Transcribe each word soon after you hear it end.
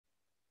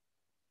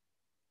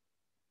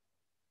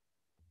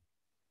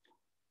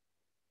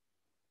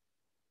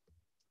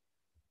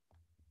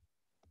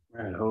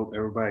I hope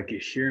everybody can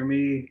hear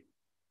me.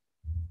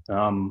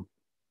 Um,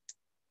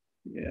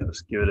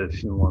 let's give it a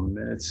few more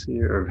minutes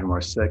here, or a few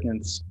more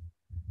seconds,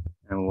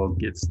 and we'll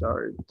get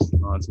started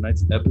on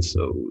tonight's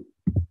episode.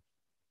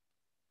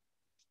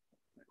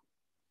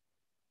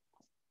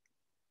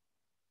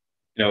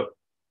 You know,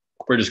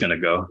 we're just gonna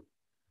go.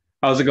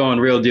 How's it going,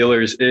 Real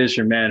Dealers? It is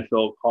your man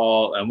Philip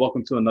Hall, and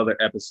welcome to another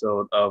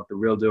episode of the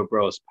Real Deal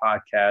Bros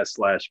podcast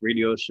slash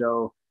radio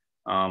show.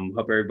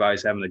 Hope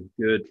everybody's having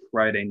a good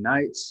Friday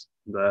night.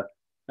 The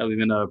Having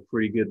been a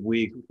pretty good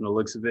week from the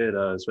looks of it,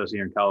 especially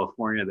here in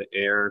California. The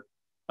air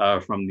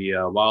from the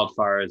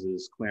wildfires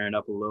is clearing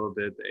up a little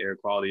bit. The air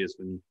quality has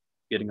been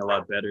getting a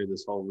lot better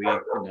this whole week,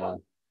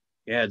 and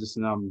yeah, just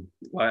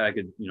glad I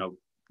could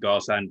go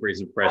outside and breathe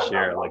some fresh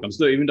air. Like I'm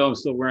still, even though I'm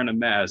still wearing a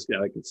mask,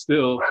 I could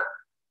still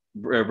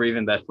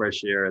breathing that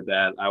fresh air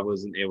that I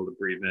wasn't able to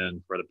breathe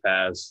in for the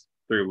past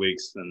 3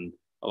 weeks, and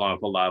along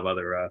with a lot of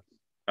other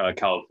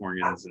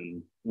Californians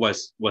and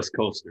West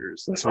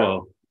Coasters as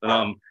well.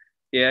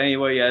 Yeah.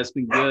 Anyway, yeah, it's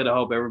been good. I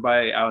hope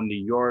everybody out in New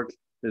York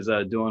is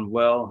doing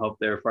well. Hope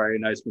their Friday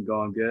night's been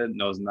going good.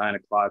 No, it's 9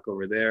 o'clock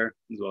over there,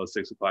 as well as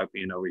 6 o'clock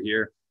being over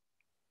here.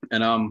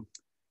 And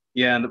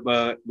yeah,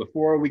 but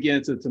before we get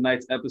into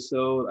tonight's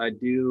episode, I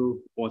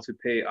do want to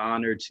pay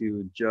honor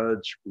to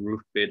Judge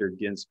Ruth Bader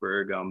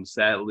Ginsburg.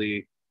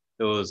 Sadly,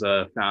 it was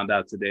found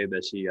out today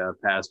that she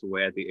passed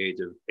away at the age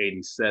of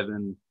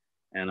 87.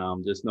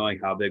 And just knowing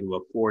how big of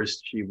a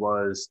force she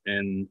was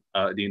in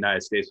the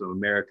United States of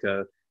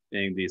America,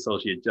 being the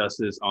Associate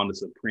Justice on the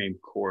Supreme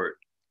Court,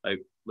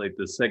 like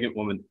the second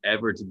woman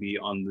ever to be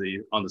on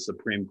the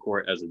Supreme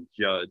Court as a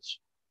judge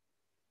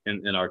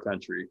in our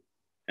country.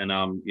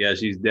 And yeah,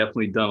 she's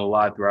definitely done a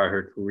lot throughout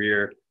her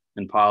career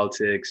in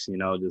politics,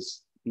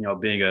 just,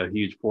 being a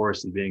huge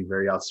force and being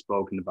very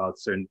outspoken about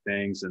certain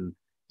things, and,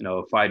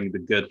 fighting the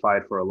good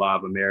fight for a lot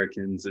of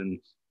Americans, and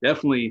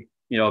definitely,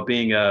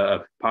 being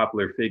a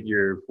popular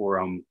figure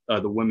for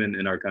the women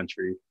in our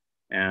country,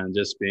 and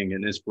just being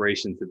an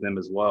inspiration to them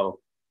as well.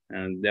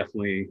 And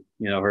definitely,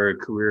 her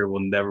career will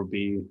never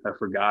be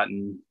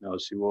forgotten.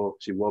 She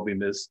will be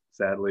missed,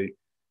 sadly.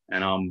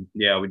 And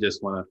yeah, we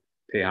just want to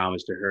pay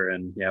homage to her.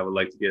 And yeah, I would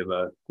like to give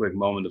a quick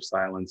moment of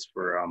silence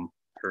for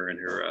her and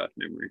her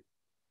memory.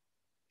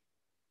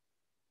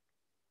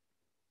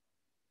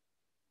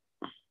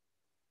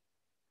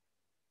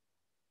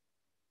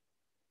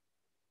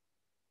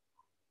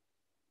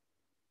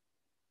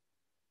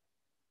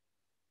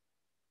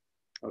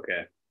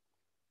 Okay.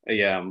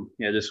 Yeah,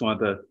 yeah, just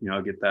wanted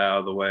to get that out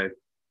of the way.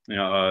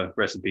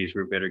 Rest in peace,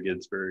 Ruth Bader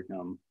Ginsburg.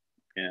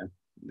 Yeah,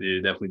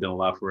 you definitely done a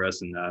lot for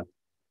us, and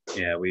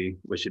yeah, we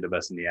wish you the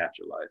best in the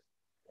afterlife.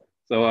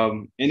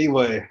 So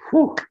anyway,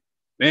 whew,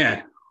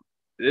 man,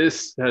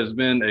 this has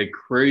been a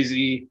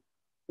crazy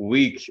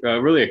week,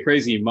 really a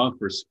crazy month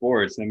for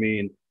sports. I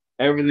mean,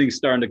 everything's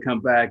starting to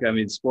come back. I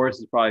mean, sports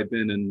has probably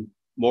been in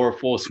more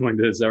full swing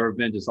than it's ever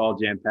been, just all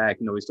jam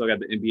packed. We still got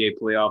the NBA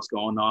playoffs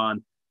going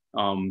on.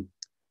 Um,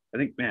 I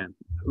think, man,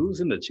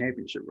 who's in the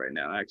championship right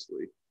now?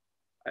 Actually,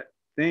 I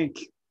think,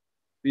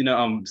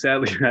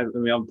 sadly, I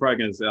mean, I'm probably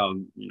gonna say,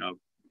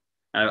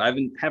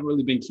 haven't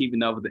really been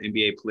keeping up with the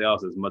NBA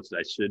playoffs as much as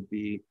I should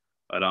be.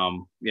 But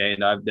yeah,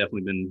 I've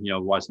definitely been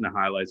watching the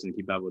highlights and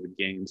keeping up with the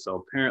game.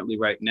 So apparently,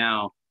 right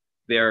now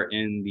they're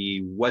in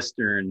the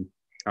Western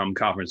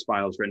Conference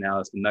Finals right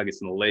now. It's the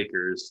Nuggets and the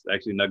Lakers.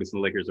 Actually, Nuggets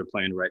and the Lakers are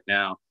playing right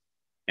now.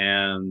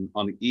 And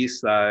on the East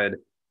side,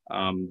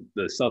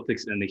 the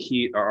Celtics and the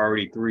Heat are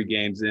already 3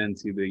 games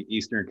into the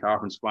Eastern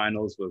Conference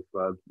Finals, with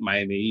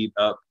Miami Heat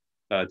up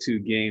 2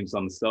 games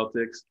on the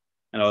Celtics.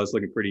 I know it's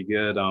looking pretty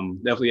good.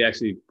 Definitely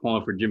actually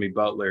pulling for Jimmy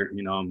Butler.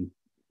 I'm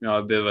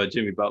a bit of a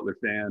Jimmy Butler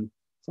fan.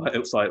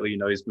 Slightly,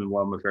 he's been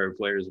one of my favorite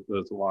players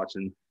to watch.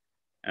 And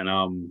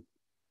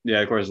yeah,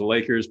 of course, the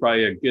Lakers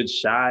probably a good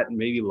shot.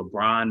 Maybe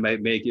LeBron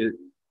might make it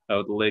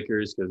with the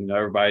Lakers, because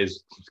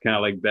everybody's kind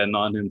of like betting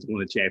on him to win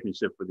the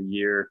championship for the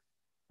year.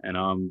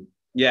 And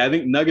yeah, I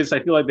think Nuggets, I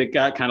feel like they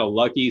got kind of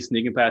lucky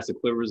sneaking past the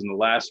Clippers in the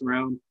last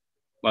round.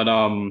 But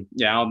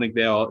yeah, I don't think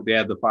they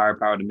have the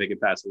firepower to make it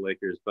past the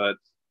Lakers. But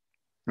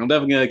I'm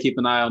definitely gonna keep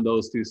an eye on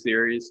those 2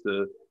 series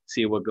to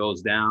see what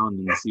goes down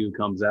and see who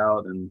comes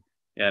out. And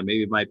yeah,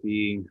 maybe it might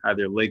be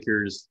either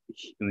Lakers,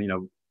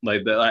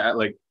 like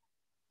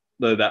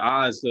the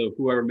odds of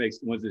whoever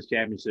wins this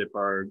championship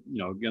are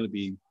going to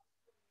be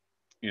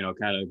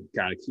kind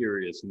of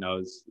curious.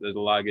 There's a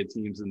lot of good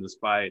teams in this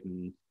fight,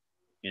 and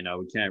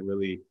we can't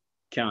really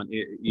count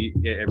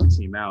every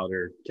team out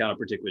or count a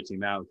particular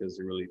team out because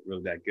they're really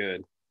that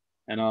good.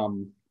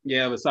 And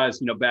yeah,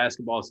 besides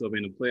basketball still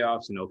being in the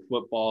playoffs,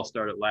 football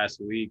started last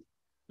week.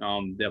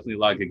 Definitely a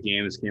lot of good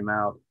games came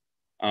out.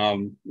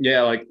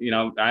 Yeah,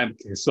 I'm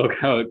still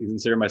kind of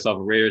consider myself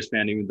a Raiders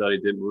fan, even though they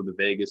did move to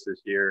Vegas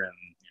this year, and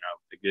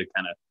they get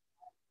kind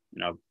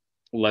of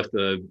left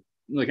the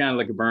kind of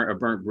like a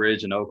burnt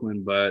bridge in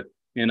Oakland. But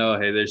hey,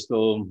 they're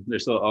still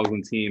an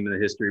Oakland team in the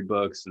history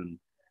books. And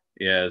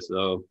yeah,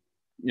 so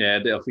yeah,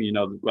 definitely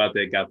glad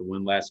they got the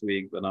win last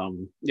week. But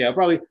yeah, I'll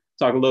probably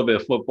talk a little bit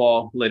of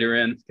football later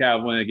in, kind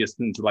of when it gets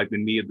into like the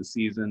meat of the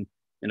season.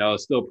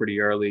 It's still pretty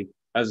early.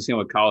 As the same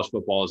with college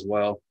football as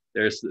well.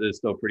 It's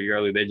still pretty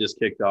early. They just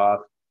kicked off.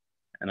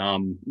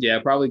 And yeah,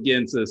 probably get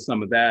into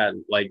some of that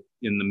like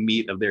in the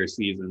meat of their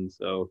season.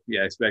 So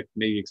yeah, expect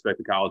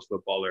a college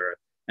football or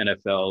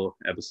NFL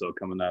episode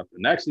coming up.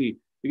 And actually,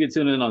 you can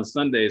tune in on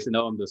Sundays. You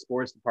know, in the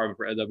sports department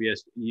for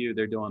LWSU,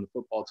 they're doing the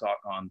football talk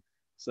on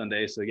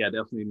Sunday. So yeah,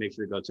 definitely make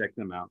sure to go check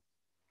them out.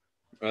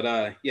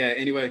 But yeah,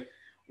 anyway,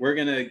 we're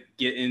gonna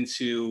get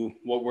into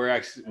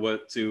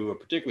what to a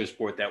particular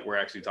sport that we're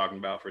actually talking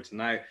about for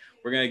tonight.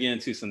 We're gonna get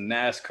into some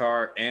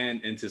NASCAR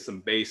and into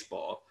some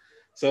baseball.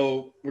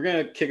 So we're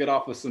gonna kick it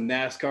off with some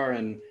NASCAR,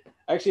 and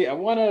actually, I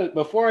wanna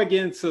before I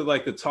get into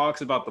like the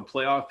talks about the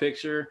playoff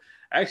picture,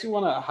 I actually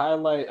want to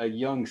highlight a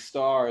young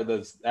star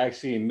that's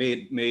actually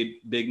made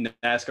big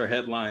NASCAR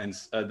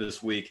headlines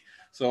this week.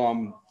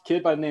 So,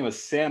 kid by the name of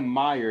Sam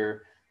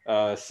Meyer,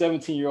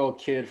 17-year-old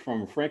kid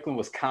from Franklin,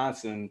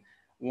 Wisconsin,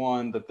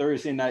 won the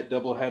Thursday night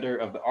doubleheader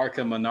of the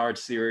ARCA Menard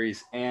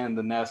Series and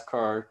the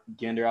NASCAR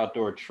Gander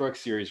Outdoor Truck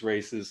Series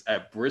races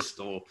at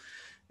Bristol.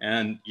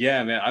 And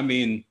yeah, man, I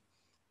mean,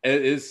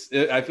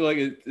 I feel like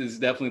it's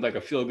definitely like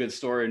a feel good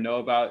story to know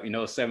about. A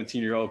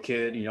 17-year-old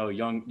kid,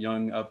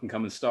 young up and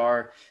coming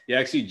star. He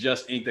actually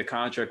just inked a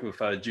contract with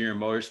Junior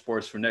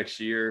Motorsports for next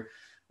year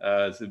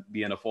to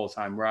be in a full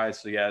time ride.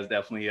 So yeah, it's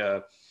definitely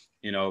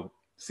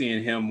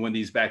seeing him win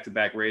these back to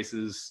back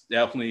races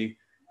definitely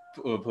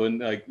putting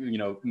like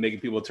making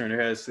people turn their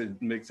heads and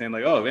saying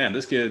like, oh man,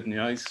 this kid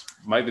he's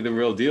might be the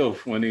real deal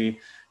when he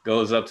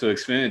goes up to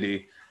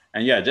Xfinity.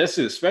 And yeah, just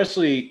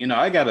especially,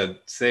 I gotta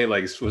say,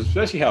 like,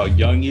 especially how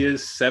young he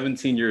is,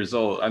 17 years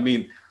old. I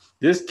mean,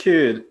 this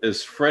kid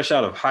is fresh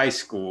out of high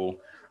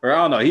school, or I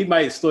don't know, he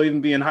might still even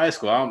be in high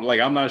school.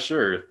 I'm not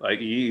sure. Like,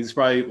 he's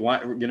probably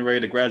getting ready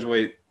to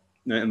graduate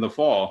in the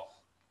fall.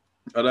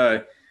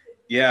 But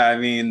yeah, I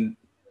mean,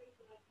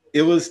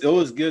 it was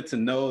good to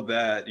know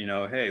that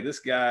hey, this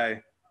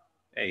guy,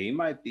 hey, he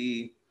might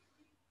be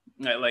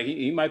like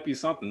he might be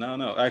something. No,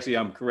 no. Actually,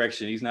 I'm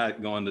correction. He's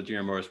not going to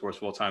Junior Motorsports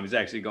full time. He's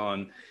actually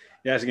going.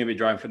 He's actually going to be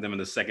driving for them in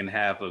the second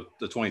half of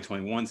the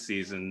 2021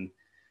 season,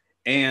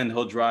 and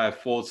he'll drive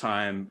full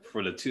time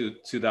for the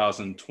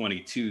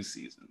 2022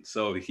 season.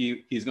 So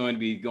he's going to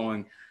be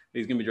going.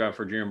 He's going to be driving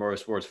for Junior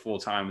Motorsports full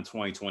time in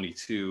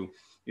 2022.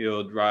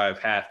 He'll drive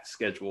half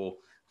schedule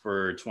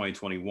for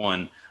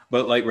 2021.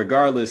 But like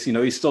regardless,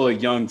 he's still a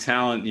young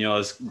talent.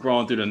 It's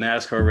growing through the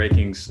NASCAR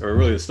rankings or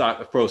really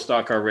the pro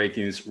stock car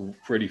rankings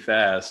pretty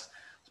fast,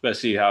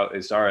 especially how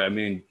it started. I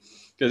mean,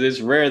 because it's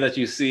rare that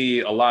you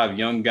see a lot of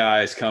young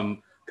guys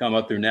come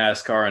up through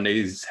NASCAR and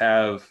they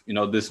have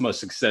this much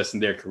success in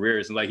their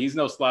careers. And like he's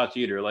no slouch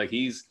either. Like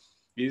he's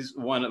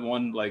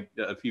won like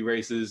a few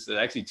races,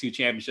 actually 2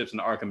 championships in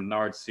the ARCA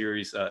Menard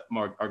Series,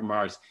 ARCA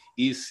Menards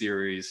East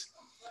Series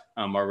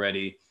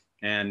already.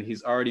 And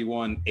he's already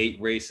won 8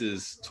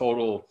 races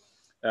total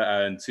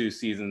in 2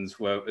 seasons,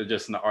 well,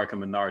 just in the ARCA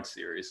Menard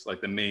Series, like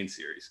the main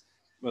series.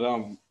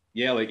 But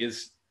yeah, like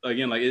it's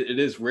again, like it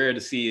is rare to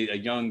see a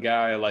young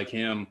guy like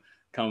him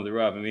come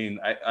through up. I mean,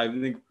 I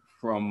think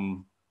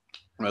from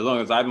as long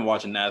as I've been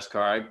watching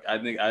NASCAR, I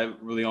think I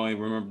really only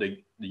remember the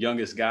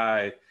youngest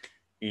guy,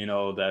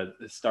 that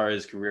started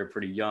his career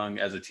pretty young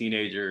as a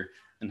teenager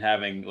and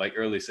having like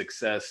early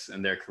success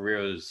in their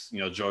careers,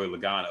 Joey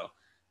Logano.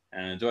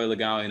 And Joey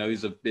Logano,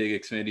 he's a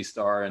big Xfinity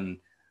star, and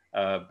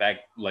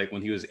back like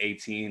when he was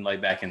 18,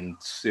 like back in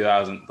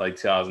 2000, like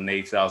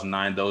 2008,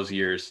 2009, those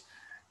years.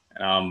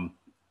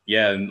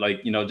 Yeah, and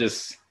like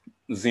just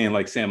seeing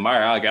like Sam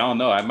Meyer, like I don't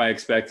know, I might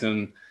expect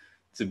him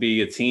to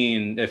be a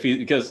teen if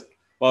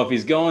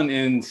he's going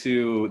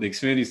into the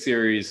Xfinity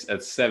Series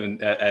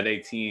at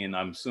 18,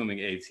 I'm assuming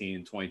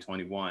 18,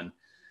 2021,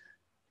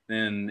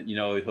 then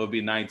he'll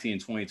be 19,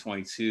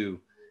 2022.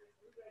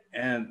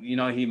 And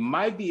he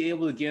might be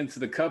able to get into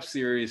the Cup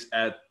Series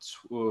at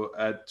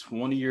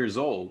 20 years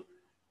old,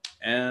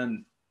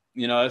 and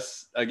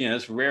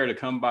it's rare to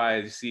come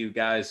by to see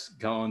guys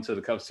going to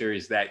the Cup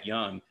Series that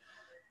young.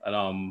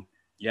 But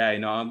yeah,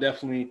 I'm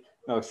definitely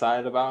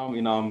excited about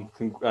him.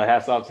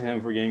 Hats off to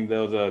him for getting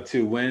those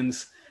 2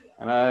 wins.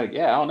 And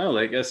yeah, I don't know.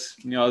 I guess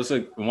it's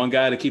like one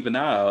guy to keep an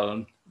eye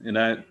on. And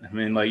I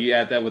mean, like you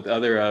add that with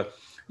other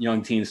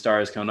young teen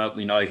stars coming up.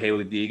 Like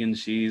Haley Deegan,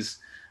 she's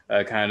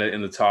kind of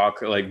in the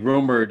talk, like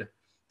rumored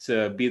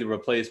to be the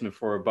replacement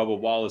for Bubba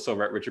Wallace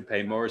over at Richard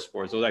Petty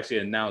Motorsports. It was actually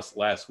announced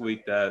last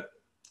week that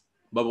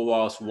Bubba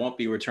Wallace won't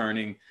be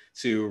returning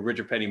to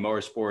Richard Petty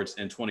Motorsports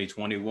in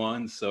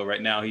 2021. So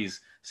right now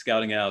he's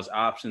scouting out his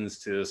options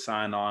to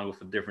sign on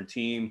with a different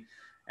team.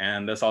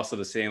 And that's also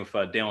the same with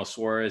Daniel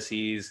Suarez.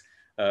 He's,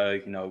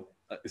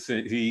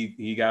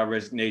 he got a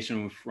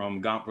resignation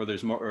from Gaunt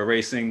Brothers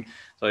Racing,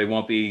 so he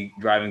won't be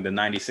driving the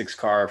 96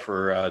 car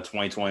for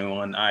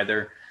 2021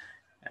 either.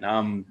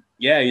 And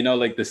yeah,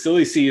 like the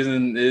silly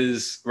season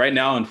is right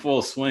now in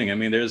full swing. I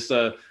mean, there's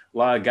a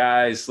lot of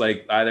guys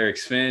like either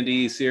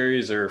Xfinity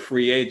Series or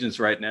free agents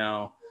right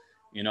now,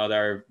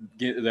 they're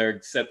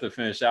set to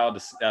finish out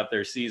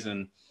their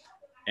season.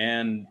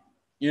 And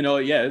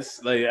yeah,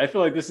 it's like I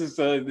feel like this is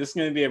going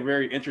to be a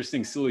very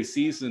interesting silly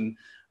season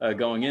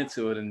going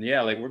into it. And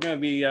yeah, like we're gonna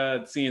be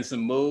seeing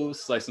some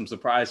moves, like some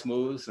surprise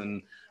moves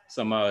and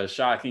some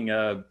shocking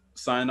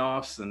sign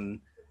offs. And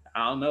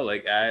I don't know,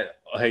 like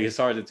it's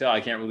hard to tell.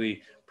 I can't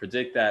really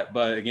predict that.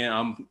 But again,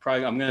 I'm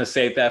gonna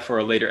save that for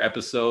a later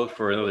episode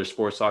for another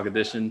sports talk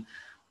edition.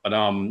 But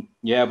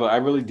yeah, but I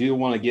really do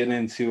want to get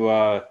into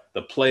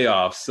the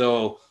playoffs.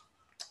 So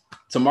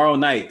tomorrow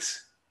night,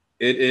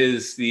 it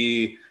is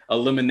the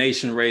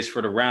elimination race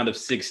for the round of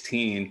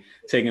 16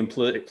 taking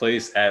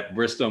place at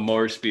Bristol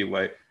Motor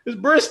Speedway. It's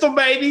Bristol,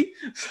 baby.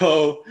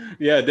 So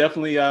yeah,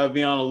 definitely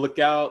be on the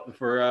lookout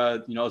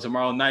for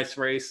tomorrow night's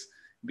race.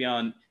 Be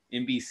on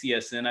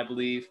NBCSN, I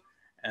believe.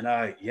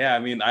 And yeah, I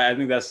mean, I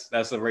think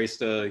that's a race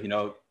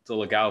to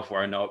look out for.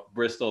 I know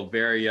Bristol,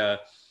 very you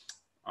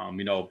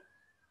know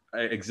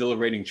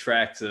exhilarating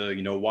track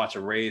to watch a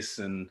race.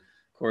 And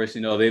of course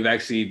they've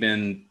actually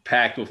been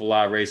packed with a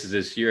lot of races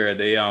this year.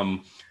 They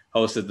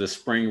hosted the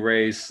spring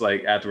race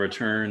like at the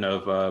return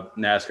of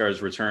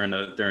NASCAR's return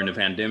during the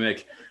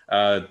pandemic.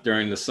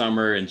 During the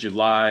summer in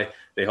July,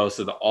 they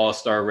hosted the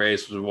All-Star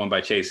race, which was won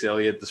by Chase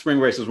Elliott. The spring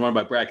race was won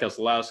by Brad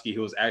Keselowski,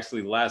 who was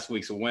actually last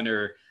week's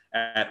winner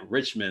at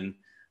Richmond.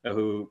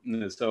 So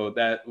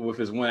that with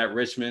his win at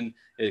Richmond,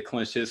 it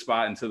clinched his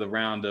spot into the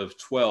round of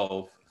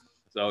 12.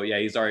 So yeah,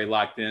 he's already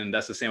locked in.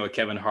 That's the same with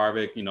Kevin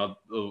Harvick,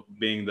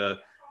 being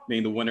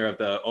the winner of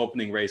the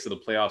opening race of the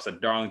playoffs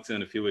at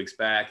Darlington a few weeks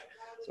back.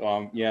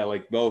 So yeah,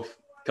 like both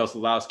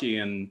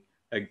Keselowski and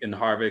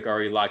Harvick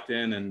already locked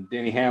in, and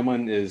Denny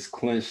Hamlin is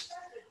clinched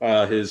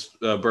his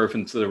berth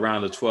into the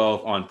round of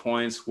 12 on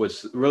points,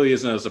 which really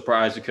isn't a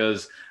surprise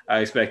because I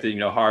expected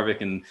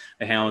Harvick and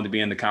Hamlin to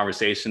be in the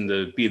conversation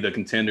to be the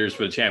contenders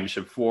for the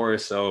championship four.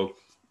 So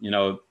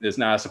it's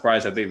not a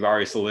surprise that they've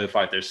already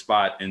solidified their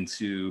spot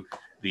into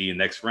the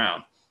next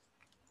round.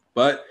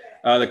 But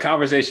the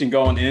conversation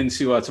going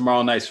into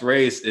tomorrow night's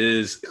race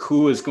is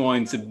who is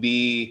going to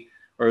be,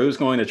 or who's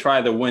going to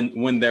try to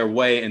win their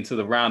way into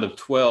the round of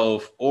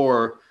 12,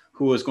 or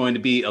who is going to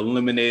be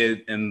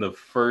eliminated in the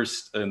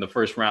first round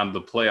of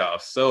the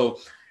playoffs. So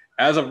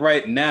as of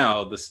right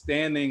now, the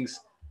standings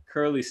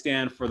currently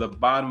stand for the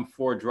bottom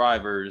four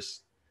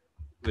drivers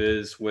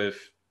is with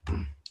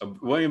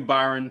William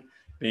Byron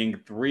being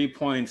 3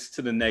 points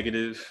to the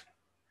negative,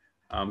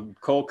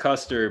 Cole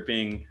Custer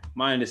being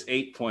minus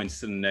 8 points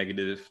to the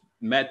negative,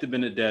 Matt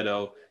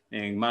DiBenedetto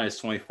being minus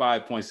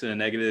 25 points to the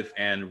negative,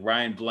 and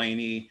Ryan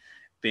Blaney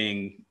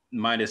being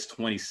minus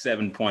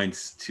 27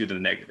 points to the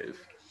negative.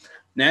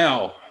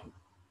 Now,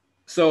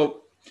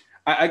 so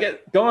I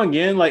get going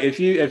in, like if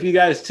you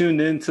guys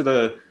tuned into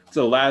the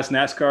last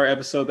NASCAR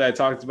episode that I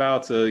talked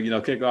about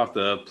to kick off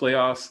the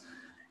playoffs,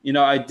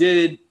 I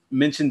did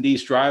mention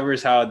these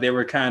drivers, how they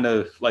were kind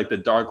of like the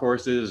dark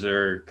horses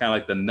or kind of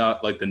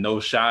like the no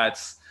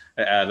shots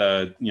at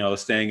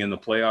staying in the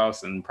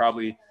playoffs, and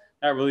probably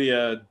not really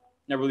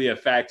a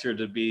factor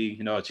to be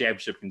a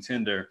championship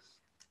contender.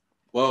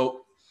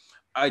 Well,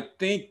 I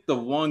think the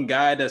one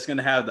guy that's going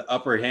to have the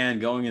upper hand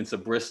going into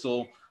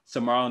Bristol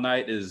tomorrow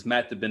night is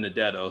Matt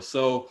DiBenedetto.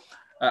 So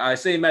I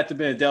say Matt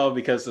DiBenedetto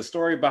because the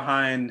story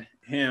behind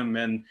him,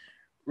 and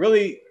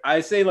really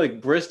I say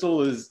like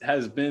Bristol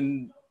has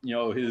been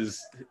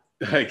his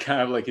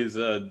kind of like his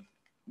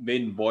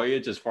maiden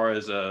voyage as far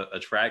as a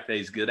track that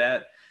he's good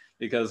at,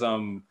 because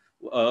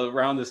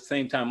around the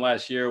same time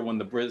last year when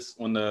the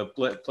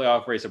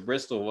playoff race at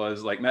Bristol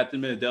was, like, Matt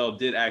DiBenedetto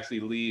did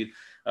actually lead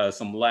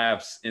some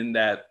laps in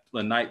that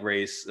night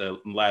race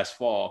last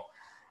fall.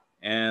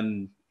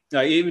 And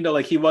even though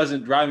like he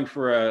wasn't driving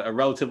for a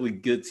relatively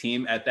good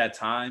team at that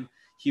time,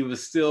 he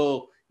was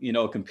still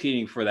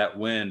competing for that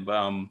win. But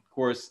of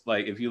course,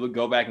 like if you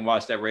go back and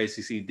watch that race,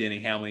 you see Denny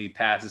Hamlin, he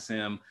passes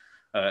him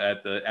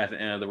at the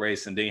end of the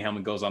race, and Denny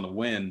Hamlin goes on to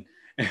win.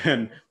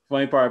 And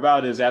funny part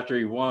about it is after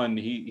he won,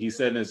 he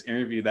said in his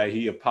interview that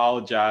he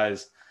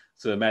apologized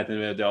to Matt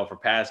DiBenedetto for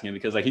passing him,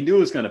 because like he knew he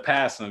was going to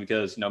pass him,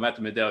 because Matt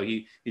DiBenedetto,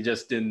 he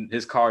just didn't,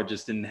 his car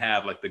just didn't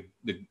have like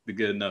the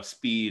good enough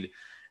speed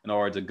in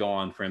order to go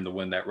on for him to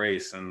win that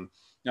race. And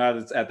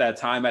at that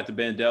time, Matt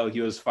DiBenedetto, he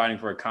was fighting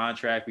for a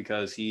contract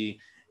because he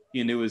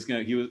knew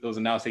it was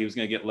announced that he was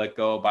going to get let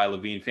go by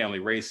Levine Family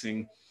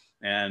Racing.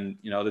 And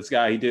this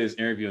guy, he did his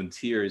interview in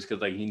tears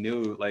because like he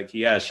knew like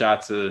he had a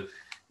shot to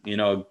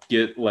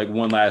get like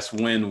one last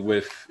win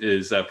with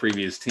his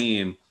previous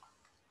team.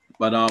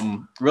 But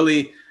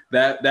really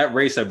that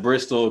race at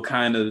Bristol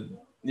kind of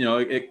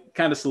it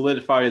kind of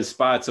solidified his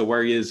spot to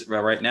where he is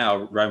right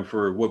now, driving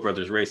for Wood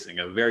Brothers Racing,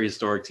 a very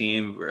historic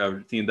team,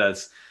 a team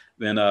that's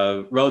been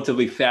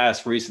relatively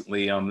fast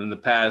recently. In the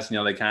past,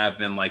 they kind of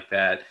been like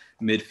that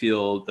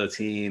midfield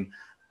team,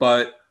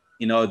 but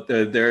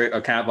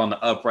they're kind of on the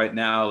up right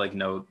now. Like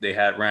they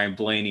had Ryan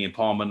Blaney and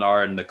Paul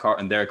Menard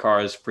in their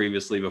cars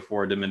previously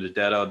before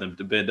DiBenedetto. Then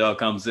DiBenedetto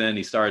comes in,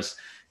 he starts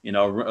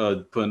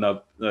putting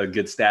up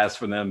good stats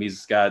for them.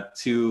 He's got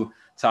 2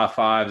 top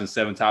 5s and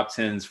 7 top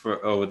 10s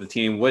for with the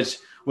team, which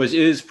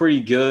is pretty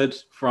good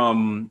for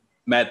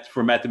Matt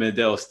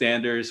DiBenedetto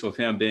standards, with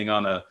him being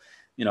on a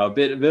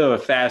bit of a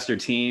faster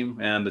team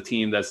and the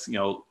team that's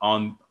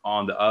on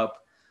the up.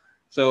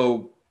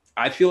 So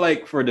I feel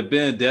like for the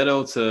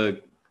Benedetto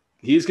to,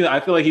 I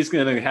feel like he's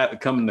gonna have to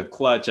come in the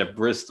clutch at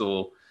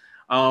Bristol,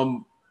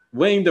 um,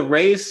 winning the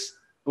race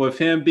with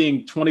him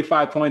being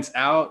 25 points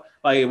out,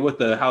 like with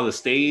the how the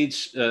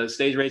stage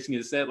racing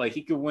is set, like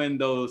he could win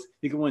those,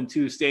 he could win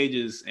two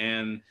stages,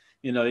 and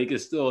he could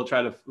still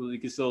he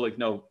could still like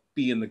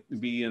be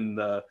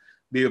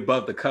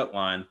above the cut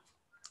line.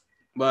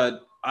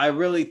 But I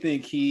really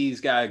think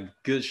he's got a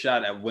good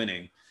shot at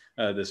winning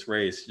this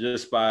race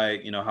just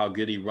by how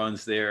good he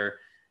runs there,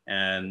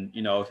 and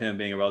of him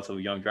being a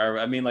relatively young driver.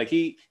 I mean, like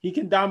he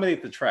can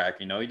dominate the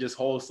track. He just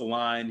holds the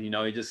line. He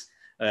just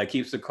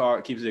keeps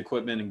the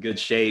equipment in good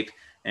shape,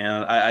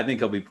 and I think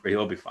he'll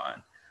be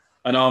fine.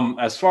 And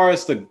as far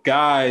as the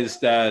guys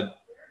that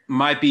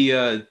might be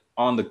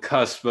on the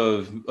cusp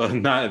of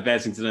not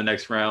advancing to the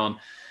next round,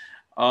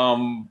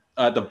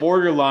 at the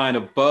borderline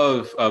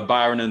above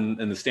Byron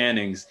in the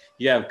standings,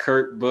 you have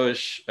Kurt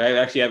Busch. I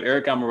actually have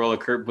Eric Almirola,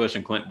 Kurt Busch,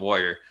 and Clint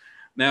Boyer.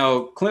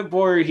 Now, Clint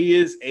Boyer, he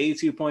is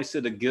 82 points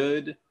to the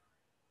good.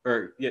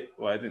 Or, yeah,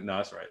 well, I think, no,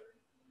 that's right.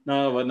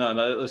 No,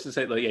 let's just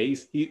say, like, yeah,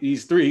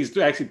 he's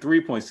actually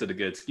 3 points to the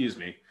good. Excuse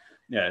me.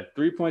 Yeah,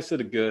 3 points to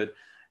the good.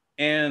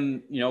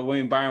 And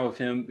William Byron with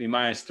him be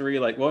 -3.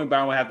 Like William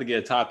Byron would have to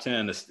get a top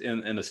 10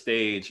 in the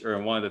stage or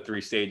in one of the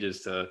three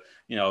stages to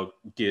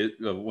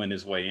win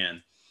his way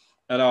in.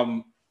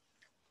 And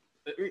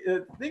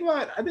think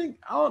about it,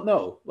 I don't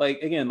know.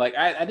 Like again, like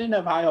I didn't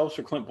have high hopes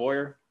for Clint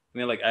Boyer. I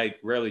mean, like I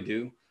rarely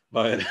do,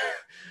 but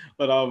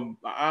I don't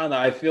know.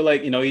 I feel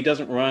like he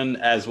doesn't run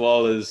as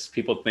well as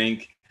people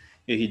think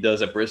he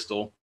does at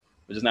Bristol,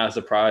 which is not a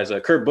surprise.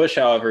 Kurt Busch,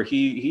 however,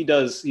 he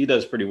does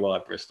pretty well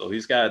at Bristol.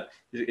 He's got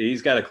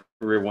a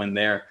career win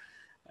there,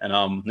 and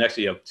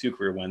actually have 2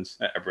 career wins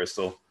at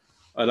Bristol.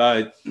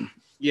 But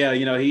yeah,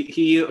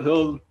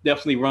 he'll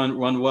definitely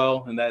run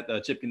well in that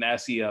Chip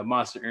Ganassi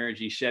Monster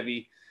Energy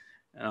Chevy.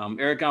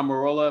 Eric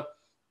Almirola,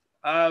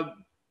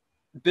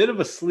 bit of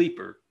a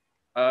sleeper.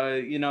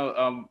 Eric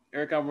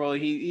Almirola,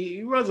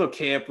 he runs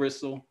okay at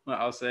Bristol,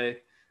 I'll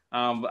say.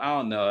 But I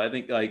don't know. I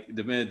think like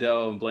the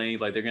Benedetto and Blaney,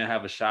 like they're gonna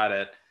have a shot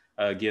at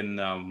getting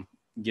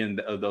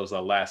those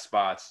last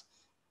spots.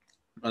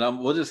 But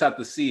we'll just have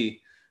to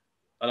see.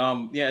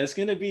 But yeah, it's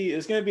gonna be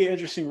an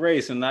interesting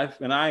race, and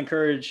I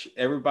encourage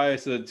everybody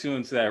to tune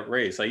into that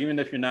race. Like even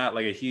if you're not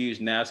like a huge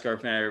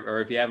NASCAR fan,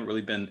 or if you haven't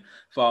really been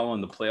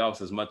following the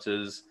playoffs as much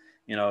as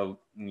the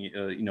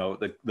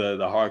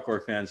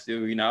hardcore fans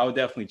do, I would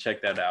definitely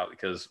check that out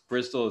because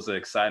Bristol is an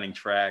exciting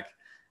track,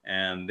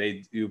 and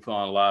they do put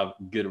on a lot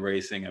of good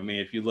racing. I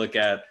mean, if you look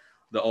at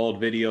the old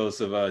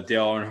videos of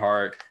Dale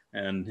Earnhardt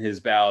and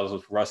his battles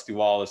with Rusty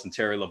Wallace and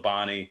Terry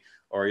Labonte,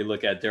 or you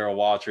look at Darrell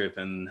Waltrip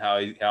and how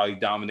he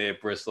dominated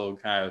Bristol,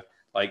 kind of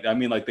like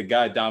the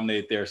guy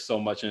dominated there so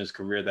much in his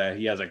career that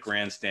he has a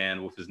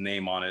grandstand with his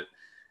name on it.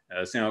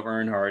 Same with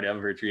Earnhardt,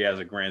 Evan Victory has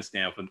a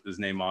grandstand with his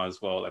name on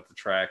as well at the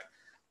track.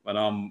 But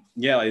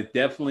yeah, it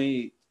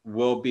definitely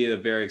will be a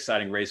very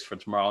exciting race for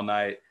tomorrow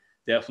night.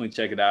 Definitely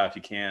check it out if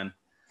you can.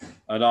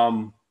 But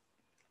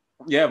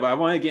yeah, but I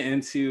want to get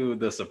into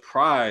the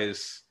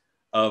surprise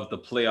of the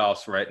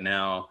playoffs right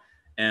now.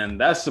 And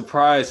that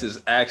surprise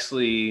is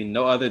actually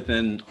no other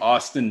than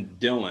Austin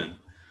Dillon.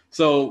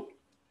 So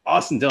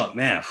Austin Dillon,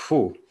 man,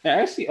 whew. Yeah,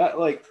 actually, I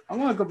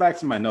want to go back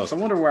to my notes. I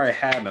wonder where I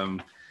had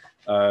him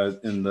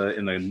in the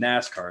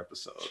NASCAR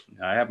episode.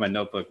 I have my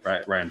notebook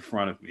right in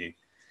front of me,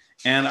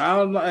 and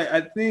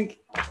I think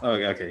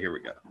okay, here we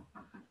go.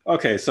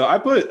 Okay, so I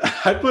put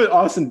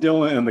Austin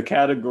Dillon in the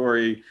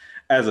category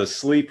as a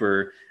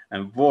sleeper,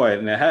 and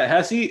boy, man,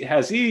 has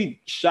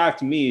he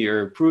shocked me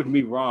or proved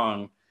me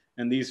wrong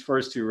in these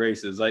first 2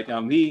 races. Like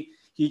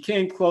he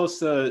came close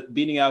to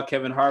beating out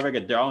Kevin Harvick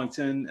at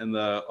Darlington in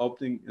the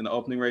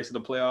opening race of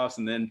the playoffs,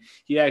 and then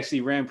he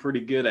actually ran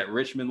pretty good at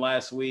Richmond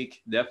last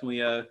week.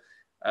 Definitely I'm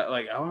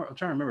trying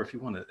to remember if he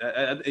won it.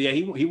 Yeah,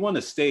 he won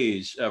a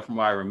stage from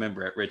what I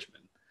remember at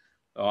Richmond.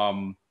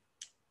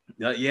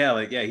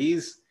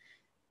 He's.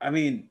 I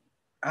mean,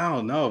 I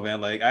don't know, man.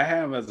 Like I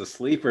have him as a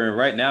sleeper, and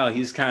right now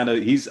he's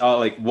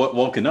like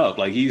woken up.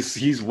 Like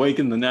he's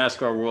waking the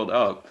NASCAR world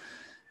up.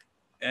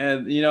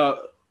 And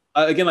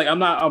again, like I'm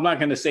not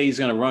gonna say he's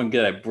gonna run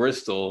good at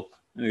Bristol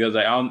because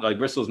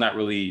Bristol's not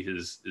really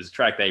his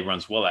track that he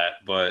runs well at.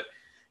 But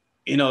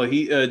he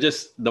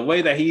just the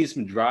way that he's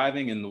been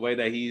driving and the way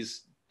that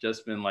he's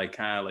just been like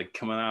kind of like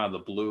coming out of the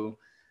blue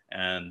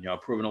and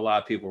proving a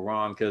lot of people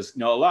wrong because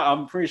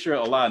I'm pretty sure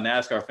a lot of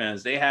NASCAR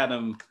fans they had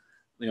him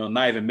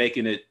not even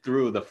making it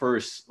through the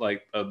first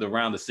of the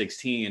round of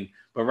 16.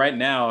 But right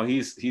now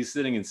he's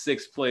sitting in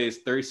 6th place,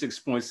 36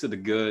 points to the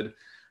good.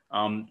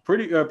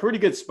 Pretty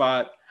good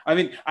spot. I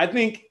mean, I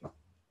think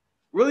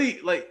really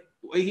like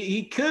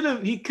he could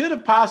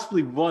have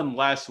possibly won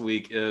last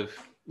week if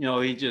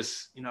he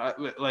just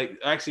like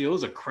actually it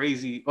was a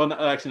crazy. Well, no,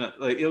 actually not,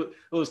 like it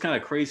was kind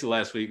of crazy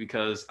last week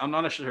because I'm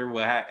not sure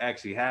what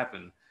actually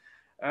happened.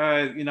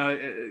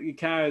 You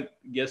kind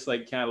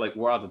of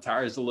wore out the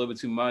tires a little bit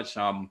too much.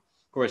 Of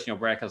course,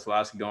 Brad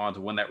Keselowski going on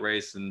to win that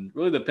race, and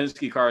really the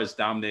Penske cars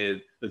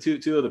dominated. The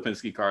two of the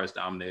Penske cars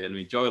dominated. I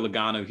mean, Joey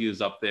Logano, he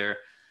was up there.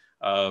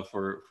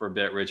 for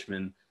Bet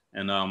Richmond.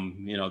 And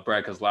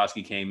Brad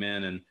Kozlowski came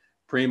in and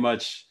pretty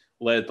much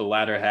led the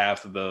latter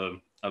half of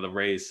the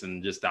race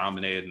and just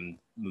dominated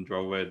and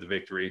drove away the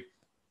victory.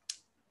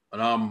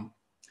 But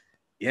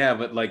yeah,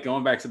 but like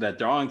going back to that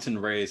Darlington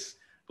race,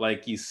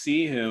 like you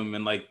see him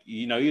and like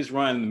he's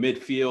running the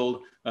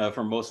midfield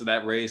for most of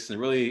that race, and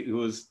really it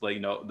was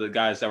like the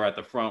guys that were at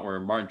the front were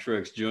Martin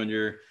Truex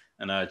Jr.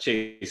 and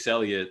Chase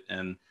Elliott,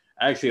 and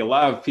actually a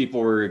lot of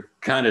people were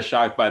kind of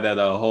shocked by that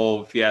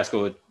whole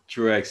fiasco with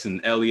Truex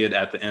and Elliott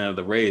at the end of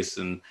the race,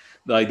 and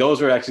like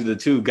those were actually the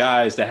two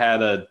guys that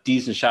had a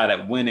decent shot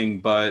at winning,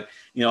 but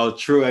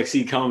Truex,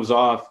 he comes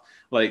off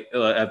like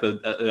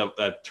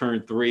at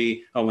turn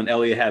 3 when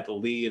Elliott had the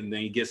lead, and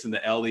then he gets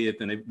into Elliott,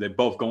 and they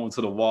both go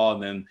into the wall,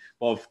 and then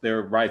both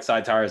their right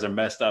side tires are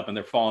messed up and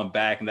they're falling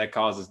back, and that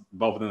causes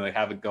both of them to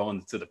have it go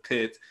into the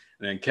pit.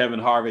 And then Kevin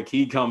Harvick,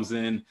 he comes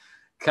in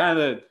kind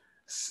of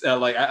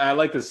like I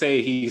like to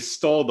say he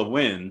stole the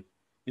win.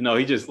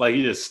 He just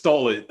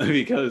stole it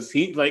because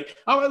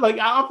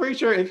I'm pretty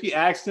sure if you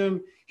asked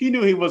him, he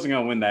knew he wasn't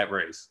going to win that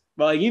race,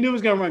 but like he knew he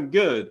was going to run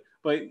good,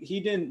 but he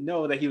didn't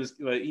know that he was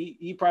like,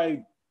 he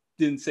probably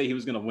didn't say he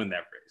was going to win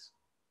that race.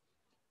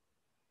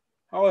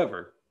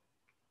 However,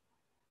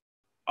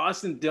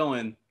 Austin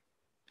Dillon,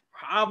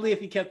 probably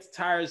if he kept the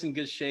tires in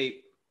good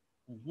shape,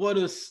 would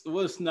have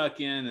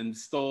snuck in and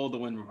stole the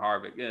win from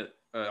Harvick.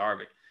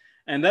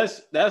 And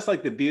that's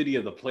like the beauty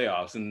of the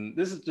playoffs. And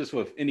this is just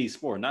with any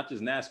sport, not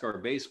just NASCAR or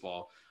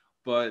baseball,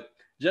 but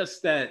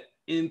just that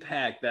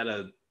impact that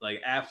a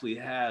athlete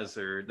has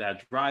or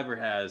that driver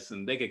has,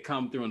 and they could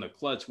come through in the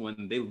clutch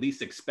when they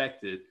least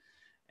expect it.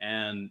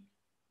 And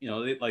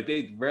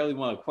they rarely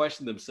want to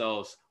question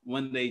themselves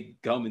when they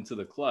come into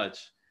the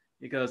clutch,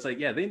 because they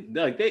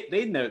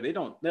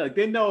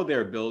know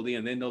their ability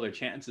and they know their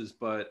chances,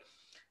 but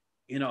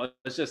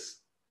it's just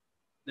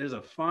there's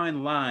a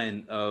fine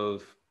line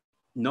of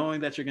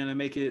knowing that you're going to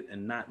make it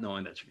and not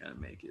knowing that you're going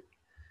to make it.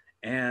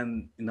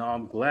 And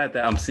I'm glad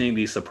that I'm seeing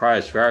these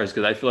surprise drivers,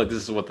 because I feel like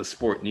this is what the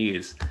sport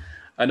needs.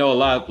 I know a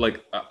lot of,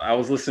 I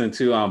was listening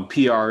to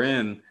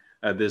PRN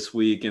this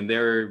week, and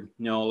there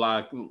were a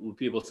lot of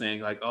people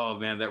saying like, oh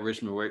man, that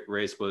Richmond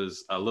race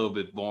was a little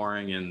bit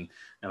boring, and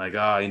like,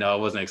 it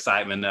wasn't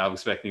excitement. I was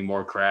expecting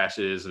more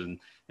crashes and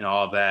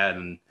all that.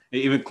 And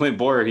even Clint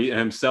Boyer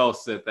himself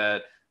said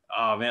that,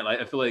 oh man,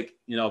 I feel like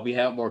if we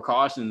had more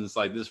cautions,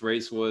 like this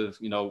race would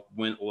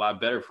went a lot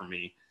better for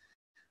me.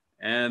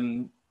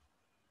 And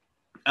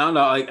I don't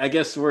know, I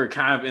guess we're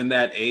kind of in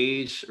that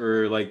age,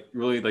 or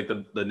really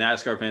the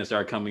NASCAR fans that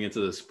are coming into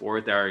the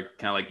sport that are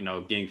kind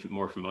of getting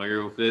more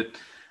familiar with it.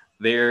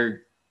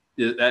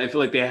 I feel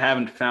like they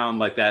haven't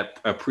found that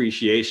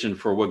appreciation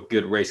for what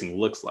good racing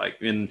looks like.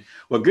 And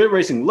what good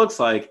racing looks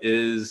like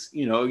is,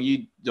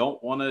 you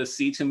don't want to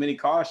see too many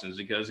cautions,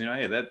 because,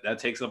 hey, that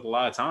takes up a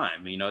lot of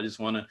time. Just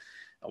want to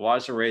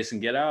watch the race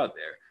and get out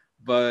there.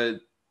 But,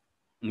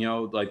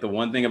 the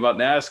one thing about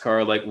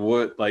NASCAR,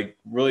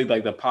 really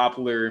the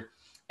popular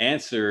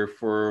answer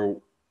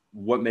for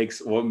what makes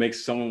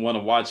someone want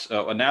to watch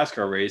a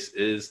NASCAR race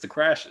is the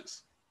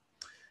crashes.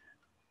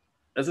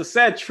 That's a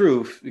sad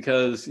truth,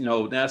 because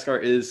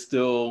NASCAR is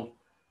still,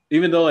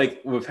 even though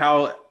with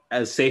how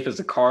as safe as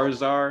the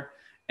cars are,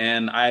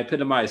 and I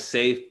epitomize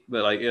safe,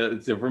 but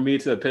for me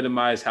to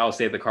epitomize how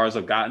safe the cars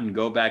have gotten,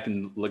 go back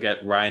and look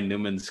at Ryan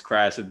Newman's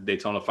crash at the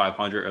Daytona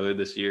 500 earlier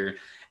this year,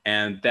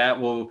 and that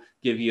will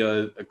give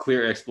you a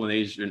clear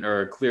explanation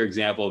or a clear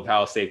example of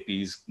how safe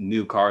these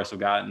new cars have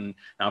gotten. And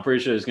I'm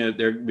pretty sure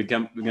they're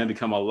going to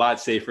become a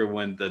lot safer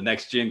when the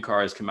next gen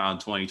cars come out in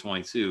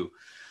 2022.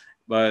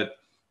 But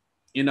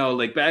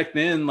back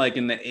then,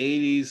 in the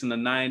 80s and the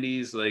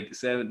 90s,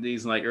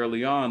 70s, and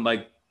early on,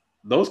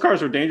 those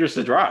cars were dangerous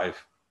to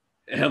drive.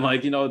 And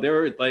they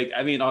were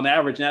on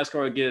average,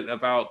 NASCAR would get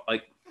about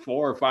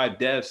 4 or 5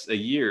 deaths a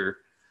year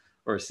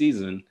or a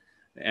season.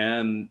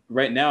 And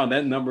right now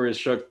that number is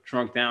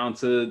shrunk down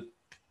to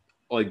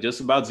just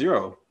about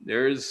zero.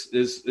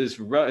 It's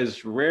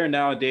rare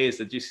nowadays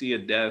that you see a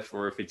death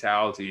or a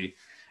fatality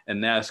in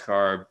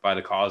NASCAR by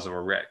the cause of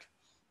a wreck.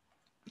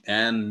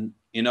 And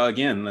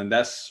again, and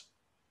that's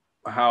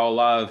how a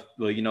lot of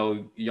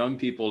young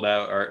people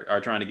that are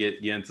trying to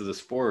get into the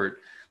sport,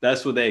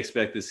 that's what they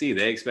expect to see.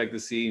 They expect to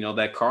see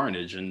that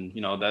carnage, and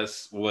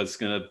that's what's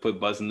going to put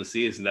buzz in the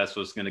seats, and that's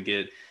what's going to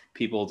get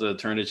people to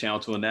turn the channel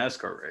to a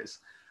NASCAR race.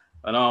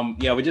 But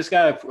yeah, we just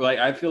gotta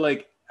I feel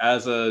like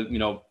as a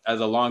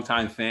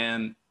longtime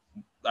fan,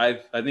 I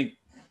think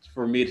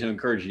for me to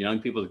encourage young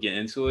people to get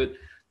into it,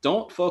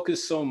 don't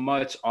focus so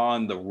much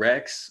on the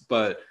wrecks,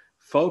 but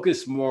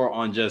focus more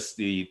on just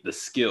the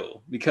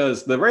skill,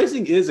 because the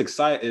racing is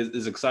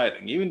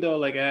exciting, even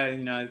though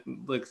it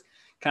looks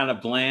kind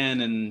of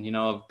bland, and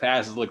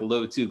passes look a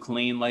little too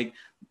clean.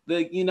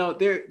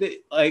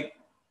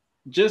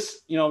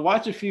 Just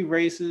watch a few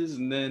races,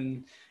 and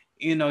then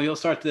you'll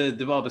start to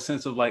develop a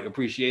sense of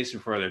appreciation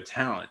for their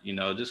talent,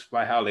 just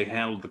by how they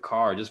handle the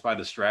car, just by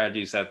the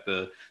strategies that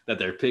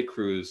their pit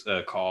crews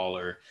call,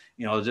 or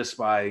just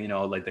by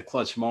the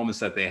clutch moments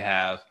that they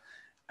have.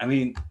 I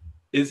mean,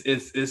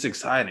 it's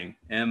exciting,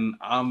 and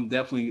I'm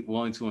definitely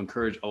willing to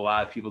encourage a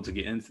lot of people to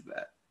get into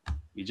that.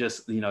 You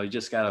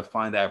just got to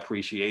find that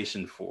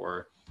appreciation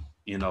for,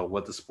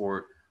 what the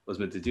sport was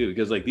meant to do,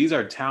 because like these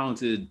are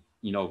talented,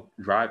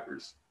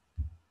 drivers.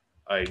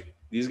 Like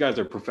these guys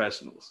are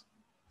professionals.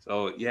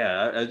 So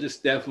yeah, I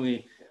just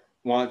definitely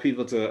want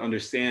people to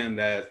understand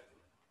that,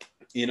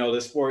 the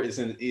sport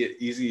isn't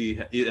easy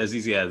as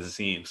it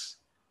seems,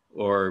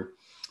 or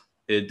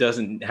it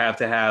doesn't have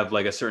to have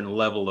like a certain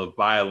level of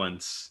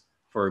violence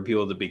for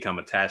people to become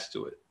attached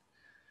to it.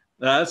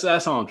 That's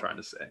all I'm trying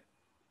to say.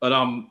 But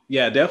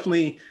yeah,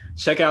 definitely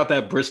check out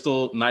that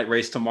Bristol night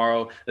race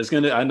tomorrow. It's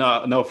gonna I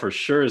know for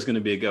sure it's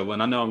gonna be a good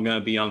one. I know I'm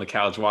gonna be on the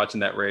couch watching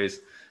that race.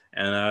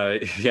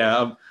 And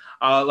yeah,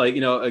 like,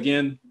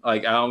 again,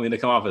 like I don't mean to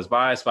come off as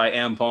biased, but I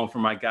am pulling for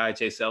my guy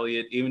Chase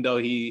Elliott, even though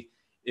he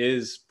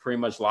is pretty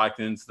much locked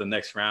into the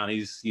next round.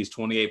 He's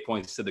 28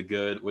 points to the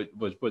good,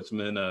 which puts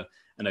him in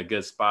a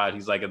good spot.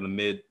 He's like in the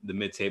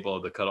mid table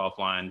of the cutoff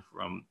line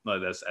from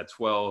that's at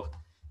 12.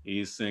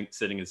 He's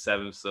sitting in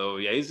 7th, so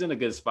yeah, he's in a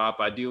good spot.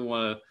 But I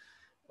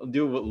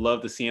would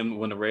love to see him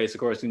win the race. Of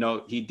course,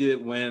 he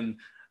did win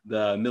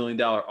the $1 million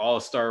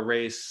All-Star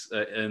race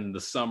in the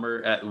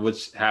summer,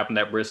 which happened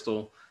at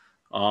Bristol.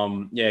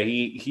 Yeah,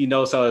 he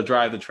knows how to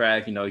drive the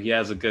track. He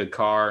has a good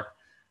car.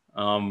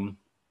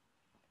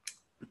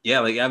 Yeah,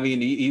 like I mean,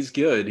 he's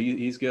good.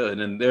 He's good.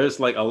 And there's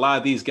like a lot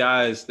of these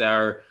guys that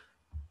are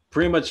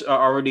pretty much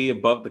already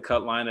above the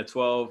cut line at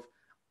 12.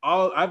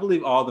 I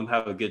believe all of them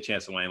have a good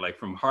chance of winning. Like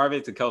from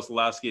Harvick to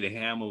Keselowski to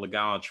Hamill,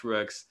 Logano,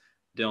 Truex,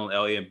 Dylan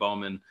Elliott,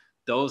 Bowman.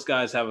 Those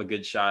guys have a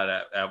good shot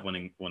at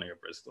winning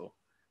at Bristol.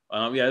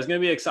 Yeah, it's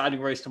gonna be an exciting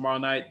race tomorrow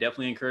night.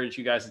 Definitely encourage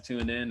you guys to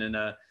tune in.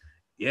 And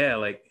yeah,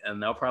 like,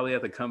 and they'll probably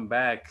have to come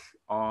back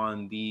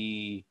on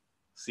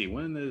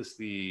when is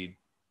the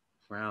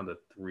round of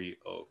 3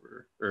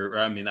 over, or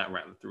I mean not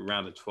round of 3,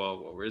 round of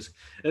 12 over. It's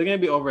gonna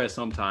be over at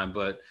some time,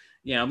 but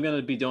yeah, I'm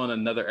gonna be doing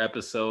another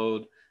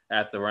episode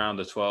at the round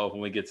of 12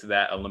 when we get to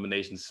that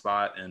elimination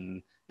spot.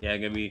 And yeah,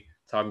 I'm gonna be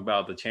talking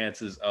about the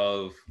chances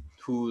of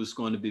who's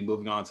going to be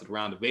moving on to the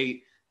round of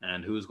 8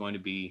 and who's going to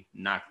be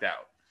knocked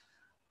out.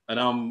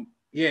 And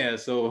yeah,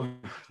 so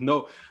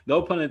no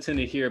pun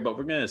intended here, but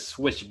we're gonna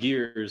switch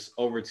gears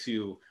over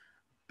to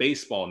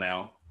baseball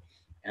now.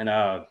 And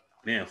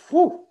man,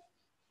 whew,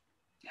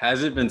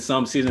 has it been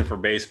some season for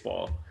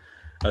baseball?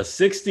 A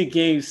 60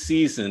 game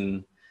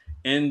season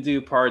in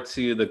due part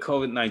to the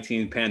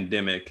COVID-19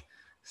 pandemic.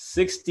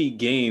 60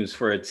 games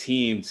for a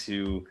team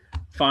to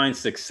find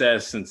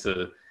success and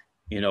to,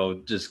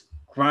 just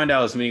grind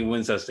out as many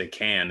wins as they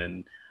can.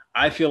 And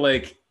I feel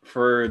like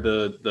for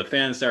the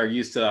fans that are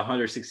used to a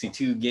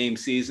 162 game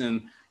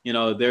season,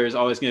 there's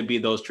always going to be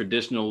those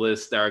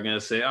traditionalists that are going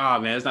to say, oh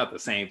man, it's not the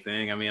same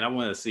thing. I mean, I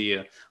want to see a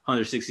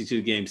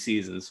 162 game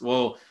seasons.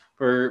 Well,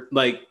 for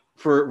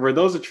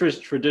those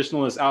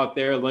traditionalists out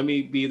there, let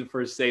me be the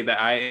first to say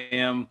that I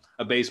am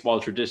a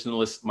baseball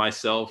traditionalist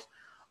myself.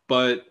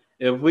 But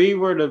if we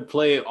were to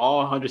play all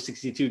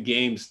 162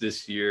 games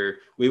this year,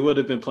 we would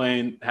have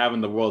been having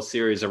the World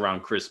Series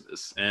around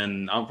Christmas.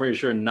 And I'm pretty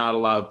sure not a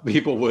lot of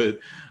people would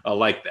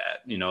like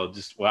that,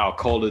 just how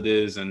cold it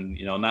is. And,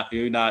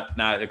 you're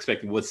not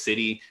expecting what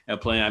city and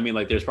playing. I mean,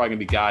 like there's probably gonna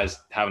be guys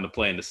having to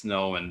play in the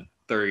snow and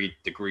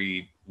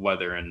 30-degree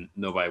weather, and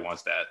nobody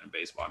wants that in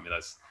baseball.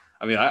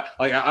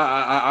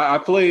 I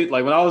played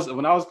like when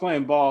I was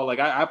playing ball, like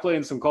I played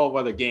in some cold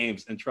weather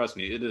games, and trust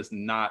me, it is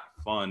not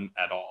fun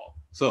at all.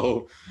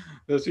 So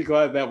let's be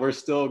glad that we're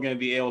still going to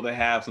be able to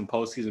have some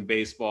postseason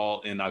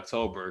baseball in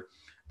October.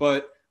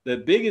 But the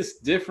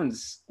biggest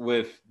difference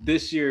with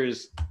this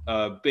year's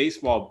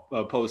baseball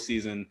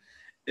postseason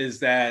is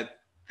that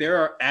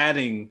they're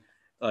expanding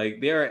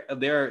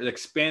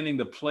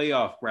the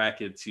playoff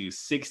bracket to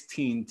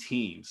 16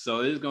 teams. So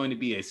it is going to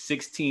be a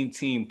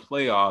 16-team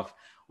playoff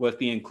with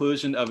the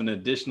inclusion of an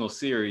additional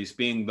series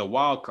being the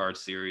wild card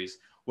series,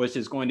 which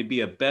is going to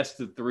be a best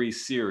of 3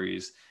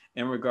 series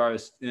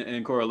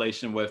in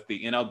correlation with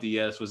the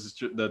NLDS, which is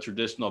the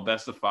traditional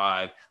best of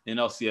 5, the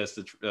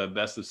NLCS, the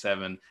best of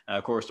 7, and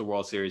of course the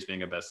World Series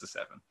being a best of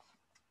 7.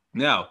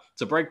 Now,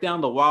 to break down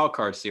the wild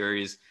card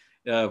series,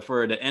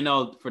 for the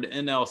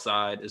NL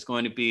side, it's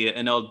going to be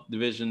an NL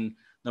Division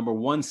number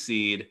 1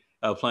 seed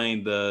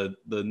playing the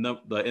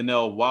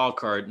NL wild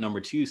card number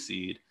 2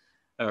 seed,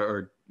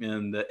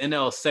 and the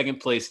NL second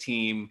place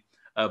team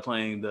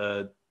playing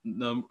the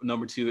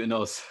number 2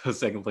 NL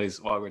second place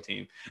wildcard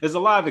team. There's a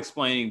lot of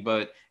explaining,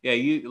 but yeah,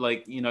 you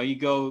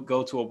go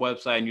to a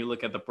website and you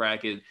look at the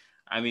bracket.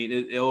 I mean,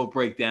 it will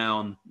break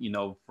down,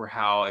 for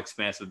how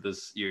expansive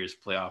this year's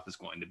playoff is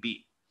going to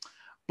be.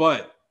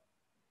 But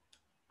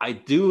I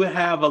do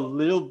have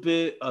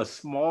a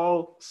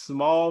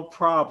small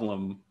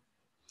problem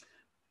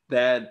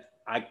that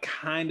I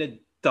kind of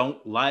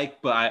don't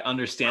like, but I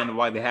understand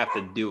why they have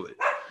to do it.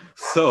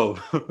 So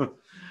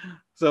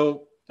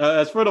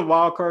as for the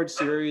wild card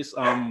series,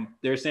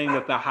 they're saying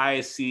that the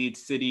highest seed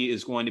city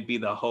is going to be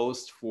the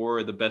host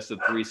for the best of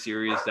 3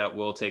 series that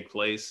will take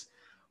place.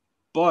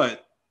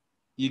 But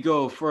you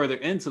go further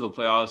into the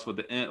playoffs with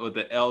the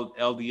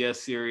LDS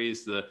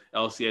series, the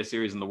LCS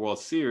series, and the World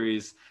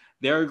Series,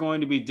 they're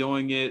going to be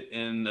doing it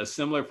in a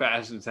similar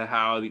fashion to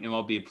how the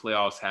MLB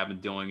playoffs have been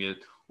doing it,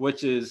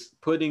 which is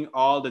putting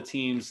all the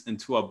teams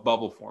into a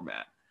bubble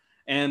format.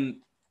 And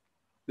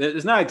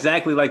it's not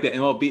exactly like the the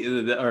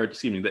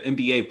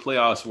NBA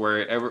playoffs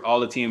where all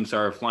the teams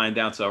are flying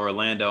down to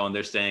Orlando and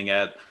they're staying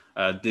at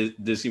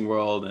Disney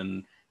World,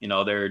 and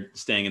they're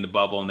staying in the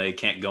bubble and they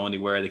can't go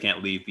anywhere, they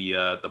can't leave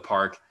the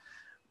park.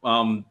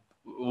 How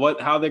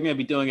they're going to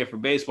be doing it for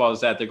baseball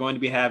is that they're going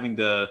to be having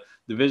the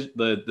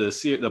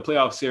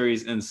playoff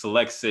series in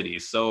select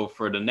cities. So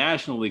for the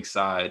National League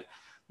side,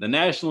 the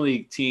National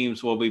League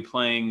teams will be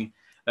playing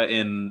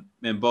in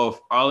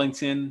both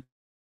Arlington,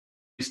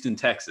 Houston,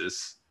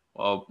 Texas.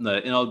 Well,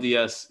 the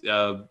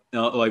NLDS,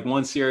 like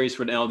one series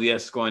for the NLDS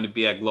is going to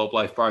be at Globe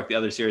Life Park. The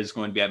other series is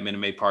going to be at Minute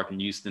Maid Park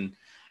in Houston.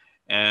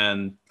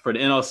 And for the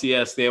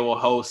NLCS, they will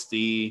host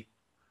the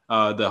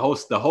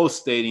host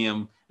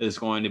stadium is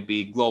going to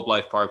be Globe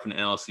Life Park for the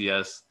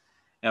NLCS,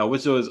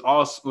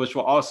 which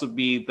will also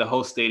be the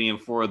host stadium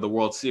for the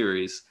World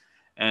Series.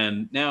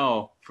 And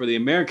now for the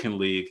American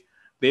League,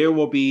 they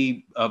will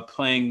be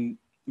playing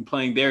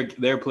their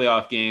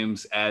playoff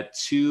games at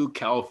two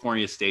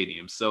California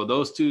stadiums. So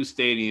those two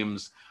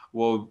stadiums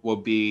will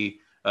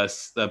be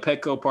the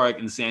Petco Park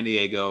in San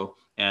Diego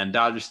and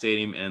Dodger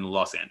Stadium in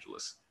Los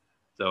Angeles.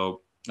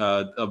 So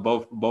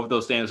both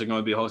those stadiums are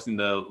going to be hosting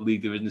the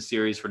League Division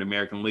Series for the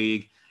American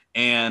League,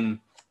 and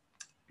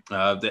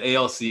the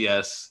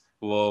ALCS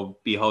will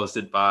be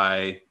hosted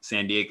by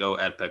San Diego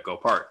at Petco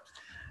Park.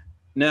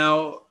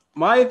 Now,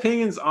 my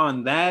opinions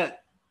on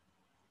that,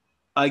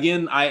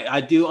 again, I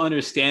do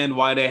understand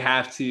why they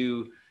have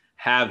to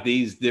have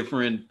these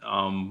different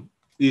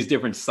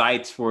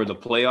sites for the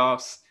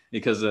playoffs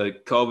because of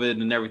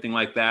COVID and everything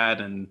like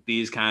that, and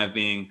these kind of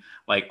being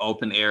like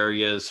open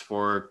areas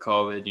for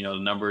COVID. The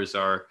numbers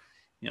are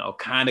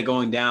kind of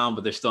going down,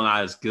 but they're still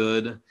not as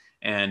good.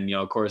 And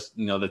of course,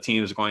 the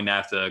teams are going to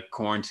have to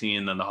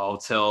quarantine in the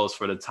hotels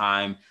for the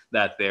time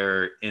that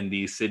they're in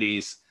these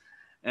cities.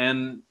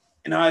 And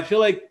I feel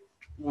like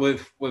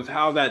with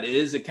how that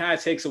is, it kind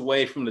of takes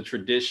away from the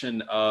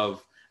tradition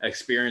of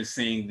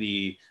experiencing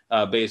the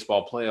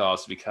baseball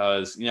playoffs,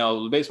 because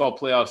the baseball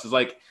playoffs is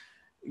like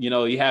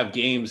you have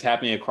games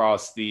happening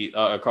across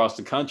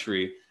the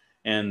country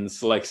and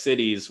select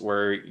cities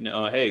where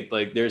hey,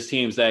 like there's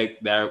teams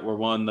that were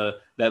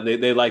that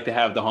they like to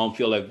have the home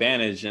field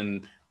advantage,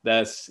 and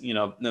that's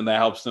and that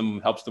helps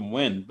them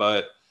win.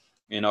 But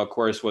of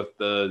course, with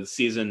the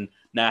season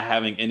not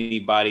having any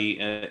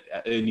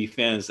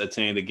fans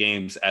attending the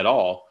games at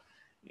all,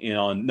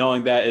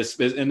 knowing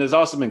that and there's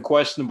also been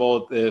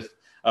questionable if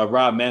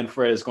Rob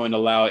Manfred is going to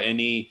allow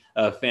any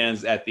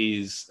fans at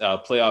these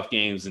playoff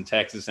games in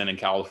Texas and in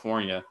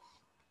California.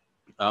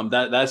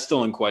 That's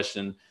still in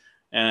question.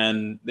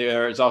 And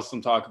there's also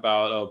some talk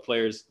about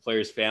players'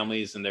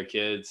 families and their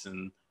kids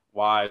and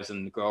wives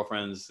and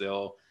girlfriends.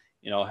 They'll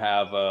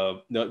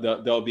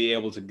they'll be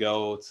able to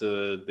go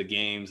to the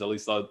games. At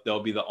least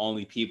they'll be the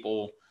only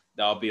people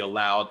that'll be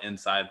allowed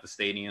inside the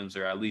stadiums,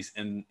 or at least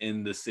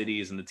in the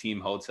cities and the team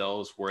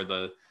hotels where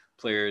the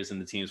players and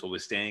the teams will be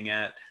staying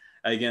at.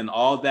 Again,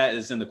 all of that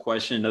is in the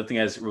question. Nothing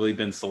has really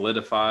been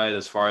solidified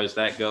as far as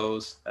that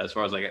goes, as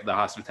far as like the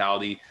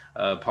hospitality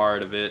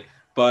part of it.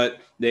 But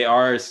they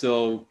are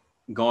still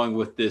going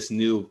with this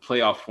new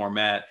playoff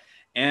format,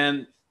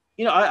 and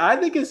I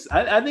think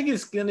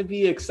it's going to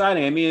be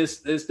exciting. I mean,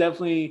 it's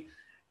definitely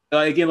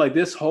again, like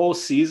this whole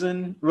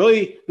season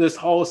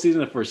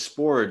for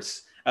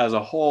sports as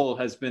a whole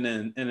has been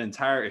an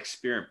entire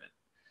experiment.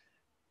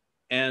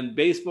 And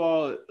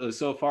baseball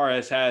so far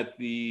has had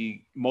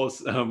the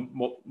most,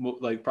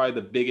 like probably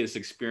the biggest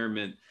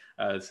experiment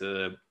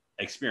to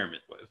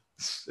experiment with,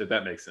 if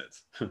that makes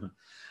sense.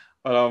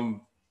 But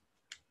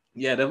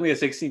yeah, definitely a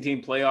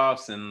 16-team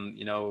playoffs, and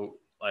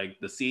like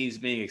the seeds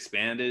being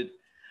expanded.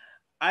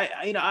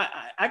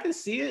 I can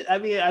see it. I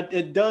mean,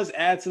 it does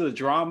add to the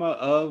drama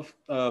of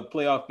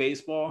playoff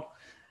baseball.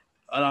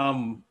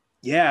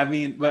 Yeah, I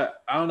mean,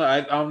 but I don't know.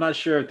 I'm not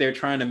sure if they're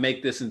trying to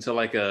make this into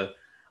like a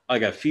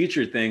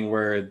future thing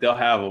where they'll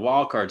have a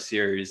wild card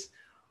series,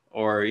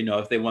 or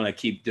if they want to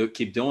keep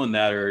doing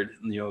that, or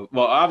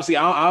well, obviously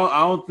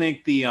I don't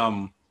think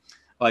the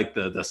like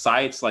the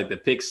sites, like the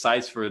pick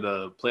sites for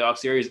the playoff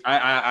series,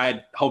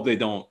 I hope they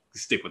don't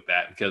stick with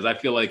that, because I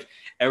feel like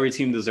every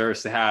team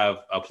deserves to have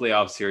a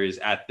playoff series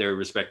at their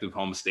respective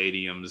home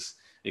stadiums,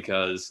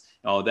 because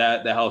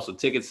that helps with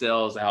ticket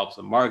sales, that helps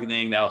with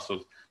marketing, that helps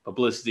with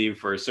publicity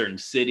for certain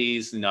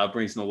cities. It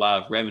brings in a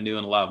lot of revenue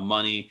and a lot of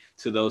money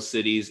to those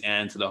cities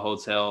and to the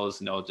hotels,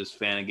 just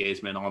fan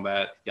engagement, all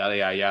that, yada,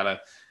 yada,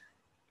 yada.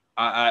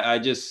 I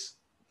just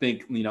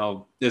think,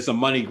 it's a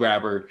money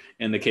grabber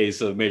in the case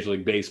of Major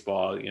League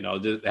Baseball.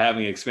 Just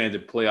having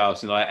expanded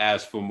playoffs, I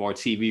ask for more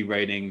TV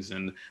ratings,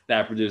 and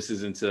that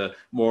produces into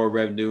more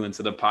revenue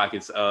into the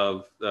pockets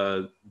of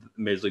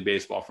Major League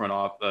Baseball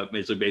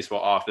Major League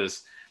Baseball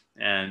office.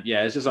 And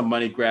yeah, it's just a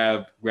money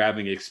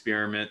grabbing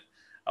experiment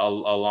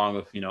along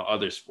with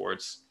other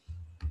sports.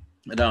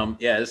 But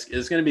yeah, it's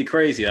going to be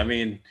crazy. I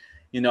mean,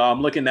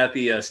 I'm looking at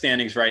the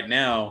standings right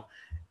now,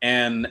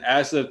 and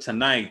as of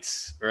tonight,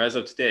 or as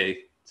of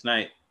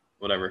tonight,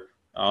 whatever,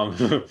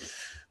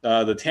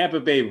 the Tampa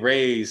Bay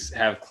Rays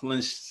have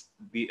clinched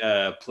the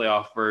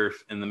playoff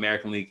berth in the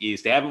American League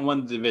East. They haven't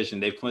won the division;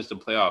 they've clinched the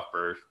playoff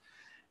berth,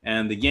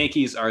 and the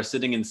Yankees are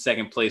sitting in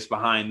second place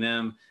behind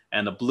them,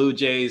 and the Blue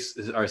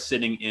Jays are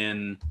sitting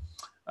in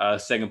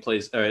second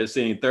place, or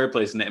sitting in third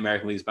place in the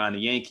American League behind the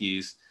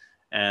Yankees.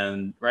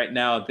 And right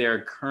now,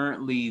 they're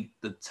currently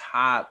the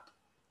top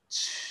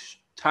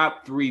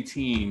three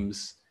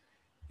teams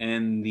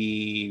in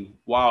the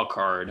wild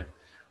card,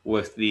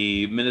 with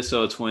the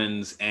Minnesota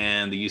Twins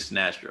and the Houston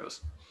Astros.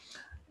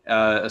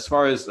 As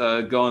far as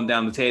going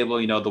down the table,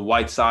 the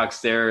White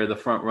Sox, they're the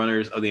front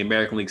runners of the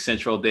American League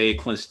Central. They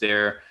clinched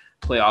their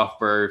playoff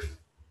berth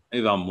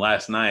maybe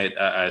last night,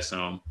 I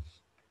assume.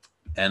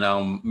 And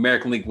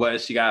American League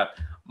West, you got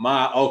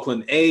my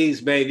Oakland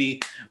A's,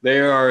 baby. They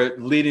are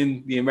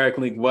leading the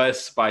American League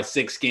West by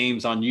 6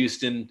 games on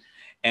Houston.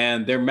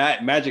 And their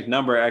magic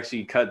number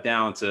actually cut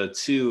down to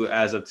 2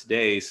 as of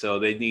today. So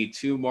they need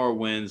 2 more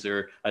wins,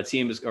 or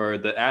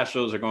the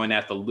Astros are going to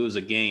have to lose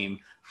a game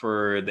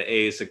for the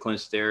A's to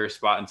clinch their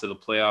spot into the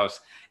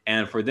playoffs.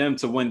 And for them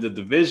to win the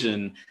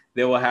division,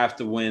 they will have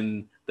to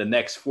win the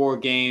next 4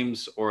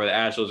 games, or the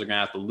Astros are going to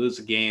have to lose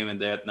a game,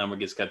 and that number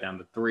gets cut down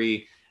to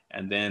 3.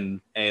 And then,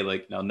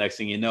 next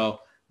thing you know,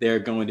 they're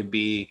going to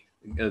be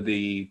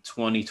the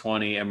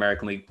 2020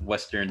 American League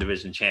Western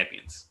Division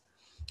champions.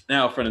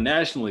 Now, for the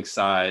National League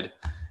side,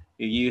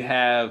 you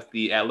have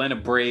the Atlanta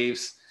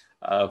Braves,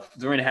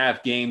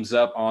 3.5 games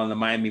up on the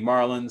Miami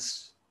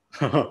Marlins.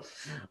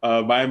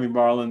 Miami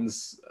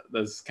Marlins,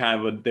 that's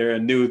kind of they're a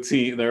new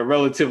team. They're a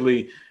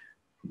relatively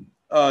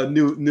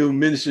new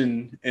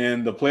mention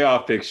in the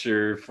playoff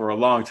picture for a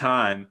long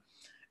time.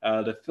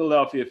 The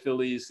Philadelphia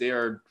Phillies, they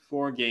are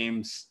 4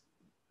 games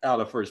out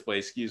of first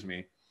place, excuse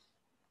me.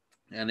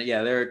 And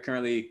yeah, they're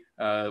currently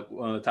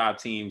one of the top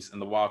teams in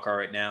the wild card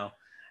right now.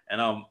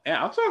 And I'm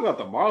talking about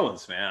the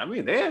Marlins, man. I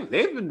mean, they've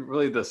been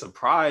really the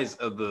surprise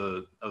of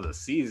the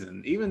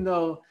season, even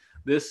though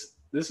this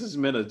has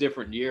been a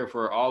different year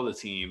for all the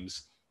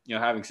teams.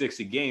 Having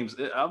 60 games,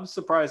 I'm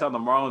surprised how the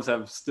Marlins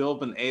have still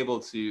been able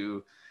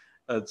to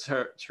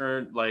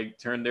turn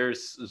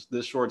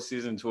this short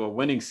season to a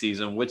winning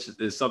season, which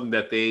is something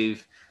that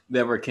they've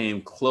never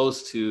came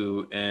close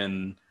to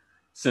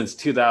since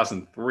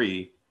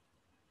 2003.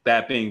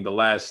 That being the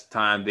last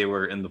time they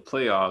were in the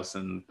playoffs,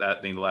 and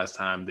that being the last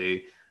time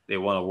they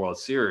won a World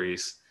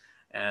Series.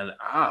 And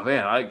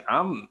I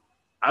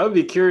would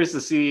be curious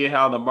to see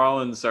how the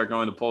Marlins are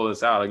going to pull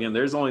this out. Again,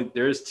 there's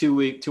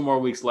 2 more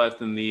weeks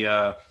left in the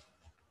I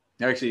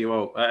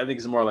think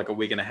it's more like a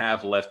week and a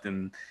half left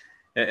in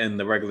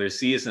the regular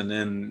season.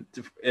 And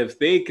if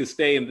they could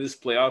stay in this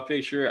playoff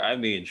picture, I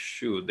mean,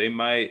 shoot, they're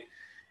going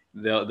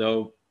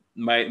to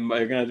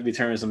have to be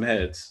turning some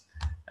heads.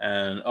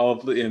 And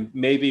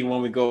maybe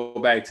when we go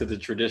back to the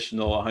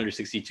traditional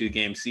 162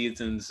 game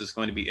seasons, it's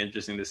going to be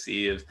interesting to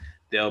see if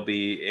they'll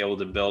be able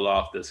to build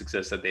off the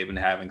success that they've been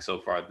having so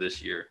far this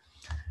year.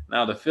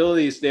 Now, the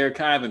Phillies, they're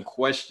kind of in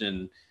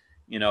question.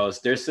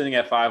 They're sitting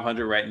at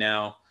 500 right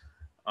now.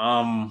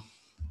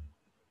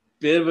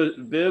 Bit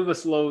of a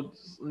slow,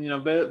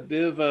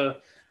 bit of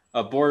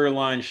a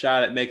borderline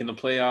shot at making the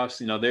playoffs.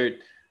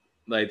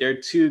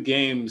 They're 2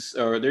 games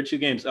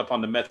up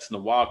on the Mets in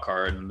the wild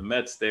card, and the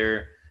Mets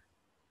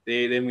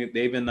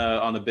they've been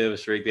on a bit of a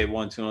streak. They've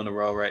won 2 in a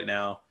row right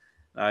now.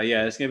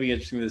 It's gonna be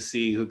interesting to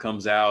see who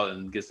comes out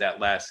and gets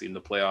that last seed in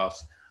the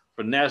playoffs.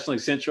 For the National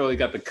League Central, you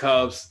got the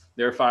Cubs.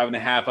 They're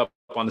 5.5 up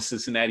on the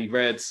Cincinnati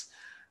Reds.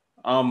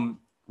 Cubs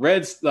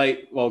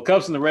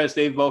and the Reds,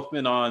 they've both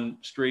been on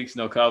streaks.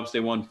 Cubs, they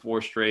won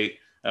 4 straight.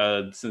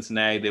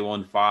 Cincinnati, they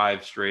won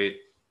 5 straight.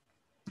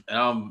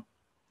 Not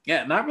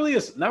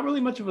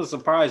really much of a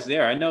surprise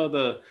there. I know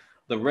the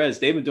Reds,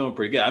 they've been doing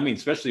pretty good. I mean,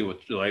 especially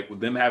with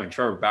them having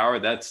Trevor Bauer,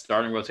 that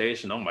starting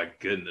rotation. Oh my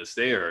goodness,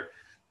 they're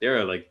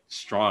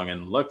strong.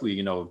 And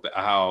luckily,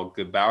 how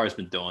good Bauer's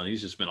been doing.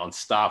 He's just been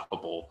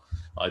unstoppable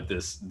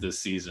this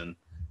season.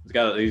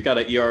 He's got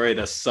an ERA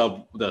that's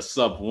sub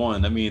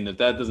 1. I mean, if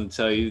that doesn't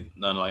tell you,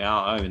 I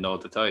don't even know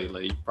what to tell you.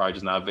 You're probably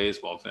just not a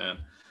baseball fan.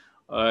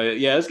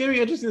 It's gonna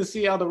be interesting to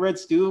see how the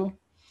Reds do.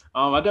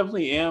 I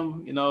definitely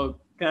am,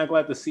 kind of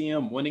glad to see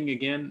them winning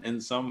again in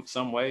some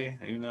way.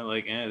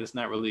 It's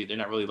not really, they're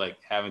not really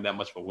having that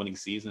much of a winning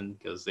season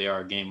because they are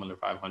a game under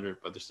 500,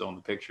 but they're still in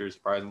the picture,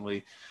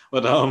 surprisingly.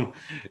 But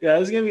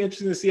it's gonna be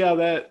interesting to see how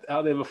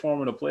they perform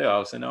in the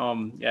playoffs. And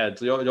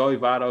Joey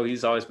Votto,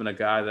 he's always been a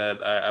guy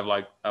that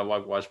I've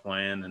watched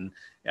playing, and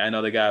I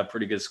know they got a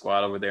pretty good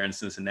squad over there in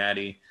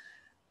Cincinnati.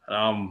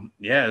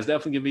 It's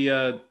definitely gonna be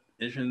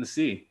interesting to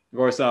see. Of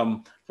course,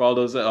 for all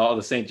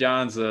the St.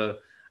 John's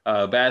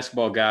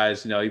basketball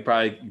guys, you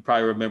probably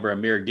remember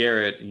Amir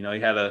Garrett. He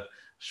had a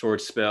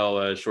short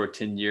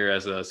tenure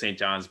as a St.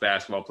 John's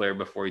basketball player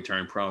before he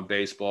turned pro in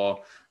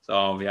baseball. So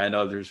I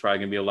know there's probably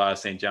gonna be a lot of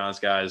St. John's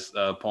guys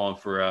pulling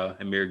for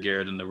Amir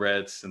Garrett and the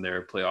Reds in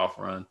their playoff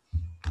run.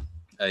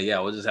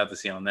 We'll just have to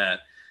see on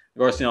that. Of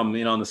course, in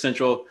the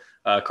Central,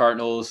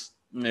 Cardinals,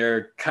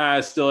 they're kind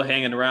of still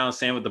hanging around.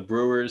 Same with the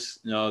Brewers.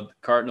 The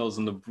Cardinals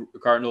and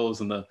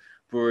the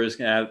Brewers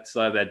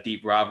still have that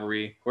deep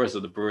rivalry. Of course,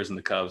 with the Brewers and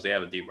the Cubs, they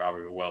have a deep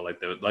rivalry as well. Like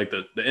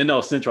the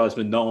NL Central has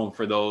been known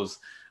for those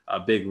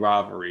big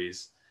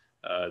rivalries.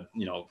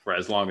 For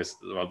as long as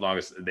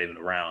they've been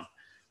around.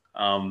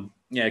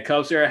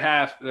 Cubs they're a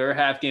half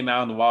game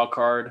out in the wild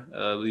card,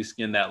 at least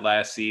getting that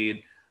last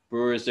seed.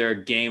 Brewers they're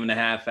a game and a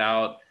half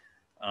out.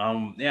 I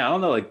don't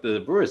know. Like the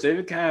Brewers,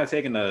 they've kind of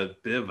taken a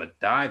bit of a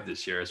dive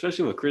this year,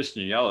 especially with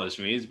Christian Yelich.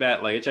 I mean, he's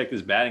bat. Like I checked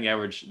his batting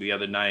average the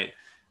other night.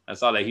 I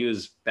saw that he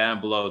was batting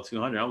below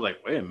 200. I was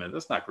like, wait a minute,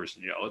 that's not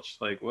Christian Yelich.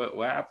 Like,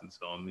 what happened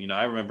to him?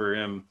 I remember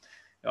him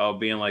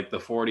being like the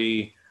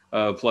 40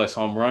 plus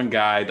home run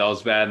guy that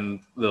was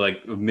batting in the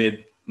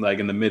mid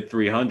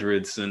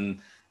 300s,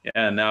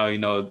 and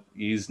now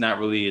he's not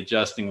really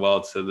adjusting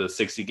well to the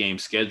 60 game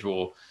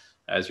schedule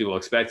as people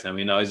expect him.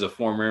 He's a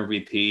former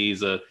MVP.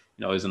 He's an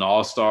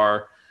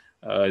all-star.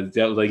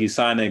 He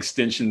signed an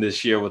extension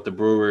this year with the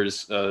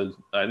Brewers. I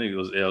think it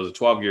was a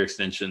 12-year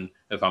extension,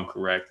 if I'm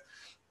correct.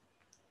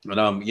 But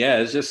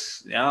it's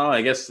just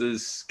I guess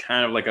it's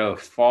kind of like a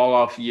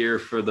fall-off year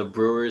for the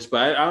Brewers.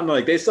 But I don't know,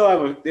 like they still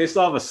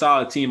have a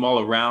solid team all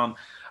around.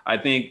 I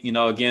think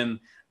again,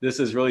 this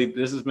has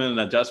been an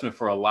adjustment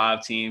for a lot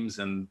of teams,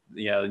 and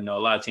a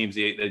lot of teams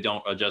they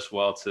don't adjust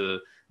well to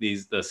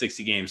the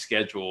 60 game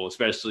schedule,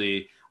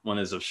 especially when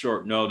it's of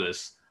short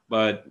notice.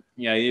 But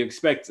you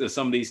expect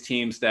some of these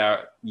teams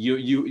that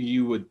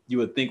you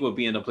would think would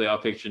be in the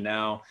playoff picture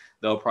now,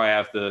 they'll probably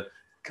have to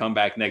come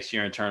back next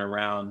year and turn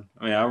around.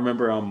 I mean, I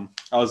remember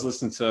I was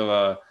listening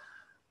to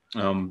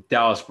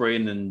Dallas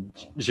Braden and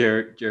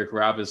Jerick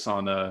Roberts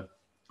on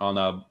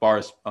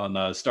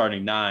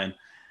Starting Nine,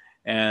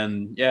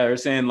 and they're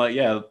saying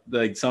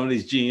like some of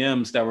these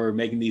GMs that were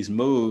making these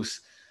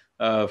moves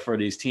for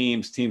these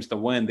teams to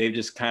win, they've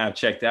just kind of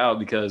checked out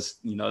because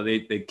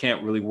they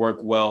can't really work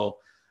well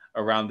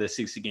around the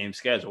 60 game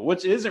schedule,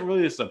 which isn't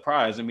really a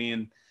surprise. I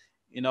mean,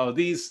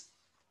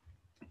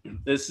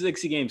 the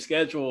 60 game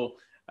schedule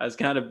has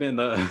kind of been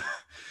a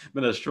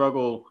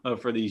struggle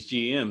for these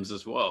GMs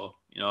as well.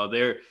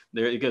 They're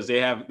because they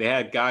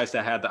had guys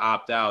that had to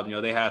opt out.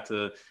 They had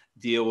to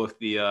deal with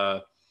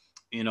the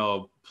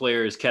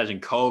players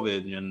catching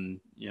COVID, and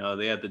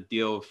they had to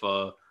deal with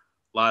a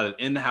lot of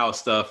in-house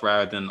stuff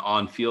rather than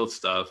on-field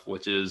stuff,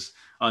 which is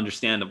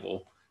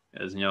understandable.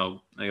 As you're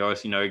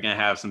gonna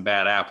have some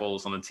bad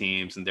apples on the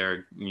teams, and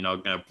they're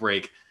gonna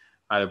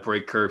either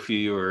break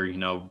curfew or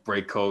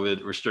break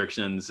COVID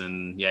restrictions,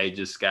 and you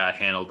just gotta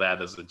handle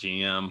that as a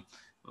GM.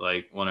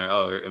 Like,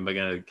 am I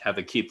gonna have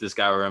to keep this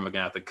guy, or am I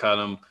gonna have to cut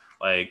him?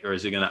 Like, or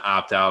is he gonna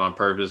opt out on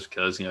purpose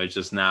because he's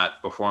just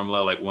not performing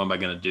well? Like, what am I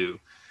gonna do?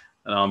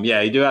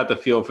 You do have to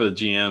feel for the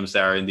GMs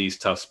that are in these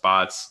tough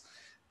spots.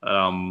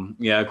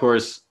 Of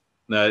course,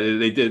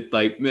 they did.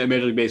 Like,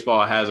 Major League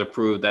Baseball has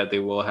approved that they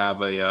will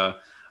have a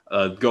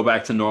go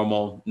back to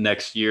normal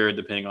next year,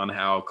 depending on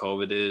how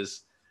COVID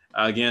is.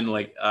 Again,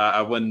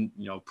 I wouldn't,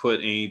 put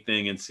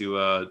anything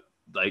into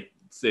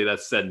say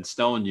that's set in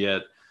stone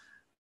yet.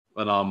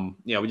 But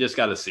we just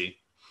got to see.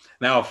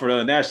 Now for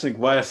the National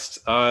League West,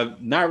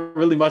 not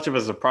really much of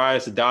a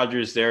surprise. The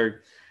Dodgers,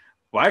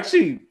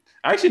 actually,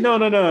 no.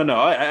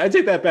 I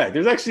take that back.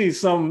 There's actually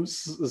some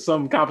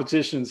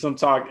competition, some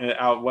talk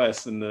out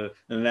west in the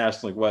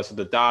National League West with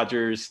the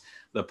Dodgers,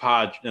 the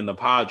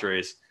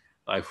Padres.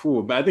 I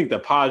think the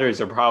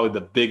Padres are probably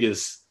the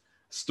biggest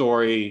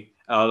story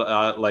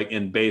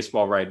in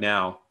baseball right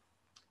now.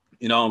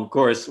 Of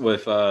course,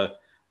 with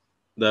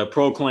the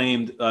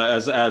proclaimed,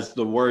 as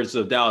the words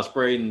of Dallas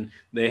Braden,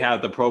 they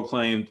have the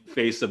proclaimed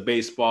face of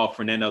baseball,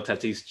 Fernando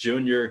Tatis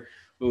Jr.,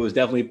 who is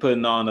definitely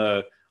putting on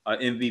a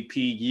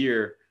MVP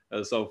year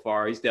so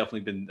far. He's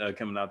definitely been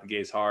coming out the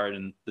gates hard,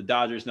 and the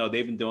Dodgers,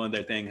 they've been doing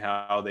their thing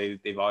how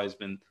they've always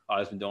been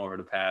doing over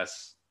the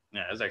past.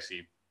 It's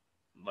actually.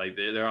 Like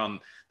they're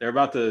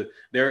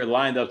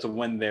lined up to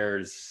win their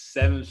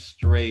 7th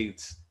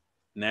straight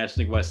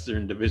National League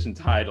Western Division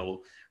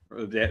title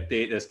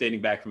that's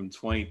dating back from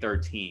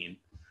 2013.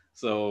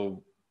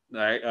 So,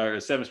 or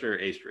 7th straight or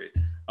 8th straight,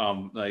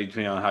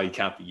 depending on how you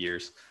count the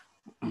years.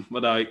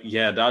 But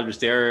Dodgers,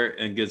 they're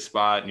in a good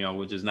spot,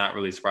 which is not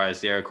really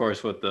surprised there. Of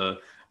course, with the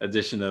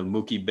addition of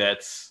Mookie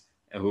Betts,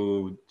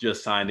 who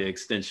just signed an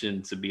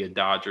extension to be a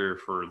Dodger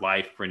for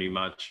life, pretty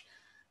much.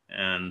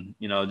 And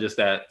just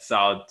that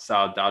solid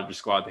Dodger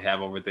squad they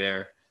have over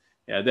there.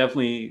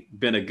 Definitely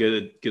been a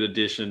good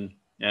addition,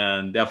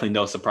 and definitely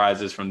no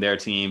surprises from their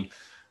team.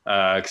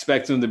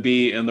 Expect them to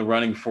be in the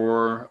running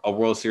for a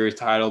World Series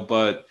title,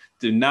 but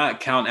do not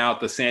count out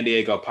the San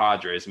Diego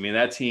Padres. I mean,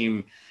 that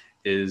team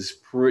is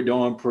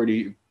doing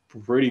pretty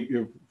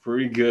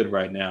good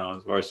right now.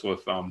 Of course,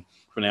 with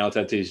Fernando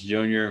Tatis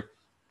Jr.,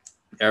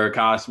 Eric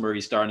Hosmer,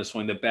 he's starting to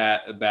swing the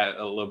bat a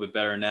little bit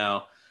better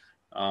now.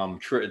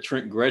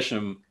 Trent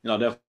Grisham,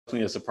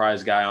 definitely a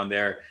surprise guy on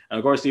there. And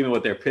of course, even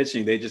with their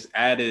pitching, they just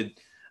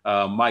added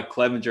Mike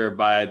Clevenger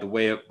by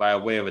way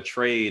of a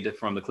trade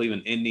from the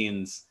Cleveland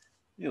Indians,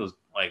 it was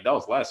like that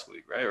was last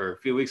week, right, or a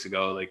few weeks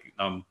ago. Like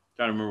I'm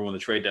trying to remember when the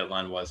trade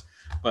deadline was,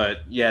 but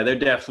yeah, they're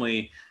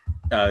definitely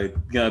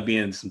gonna be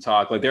in some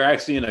talk. Like they're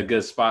actually in a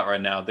good spot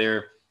right now.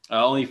 They're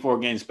only 4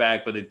 games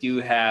back, but they do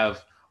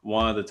have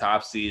one of the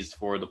top seeds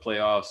for the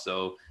playoffs.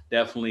 So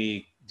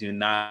definitely do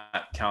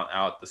not count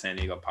out the San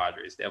Diego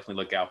Padres. Definitely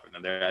look out for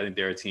them. I think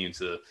they're a team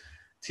to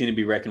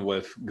be reckoned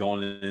with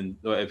going in.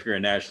 If you're a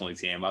National League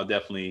team, I'll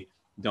definitely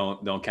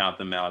don't count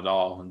them out at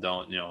all, and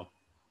don't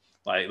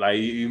like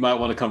you might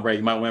want to come break.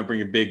 You might want to bring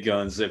your big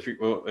guns if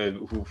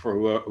you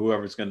for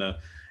whoever's gonna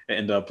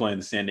end up playing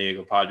the San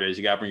Diego Padres.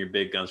 You got to bring your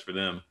big guns for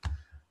them.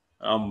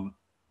 Um,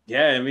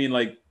 yeah, I mean,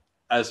 like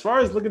as far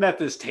as looking at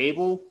this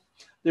table,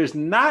 there's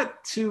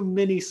not too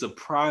many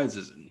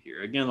surprises in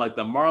here. Again, like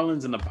the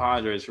Marlins and the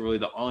Padres are really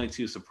the only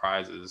two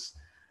surprises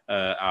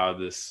out of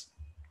this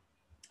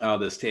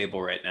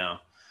table right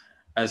now.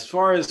 As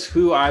far as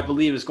who I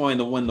believe is going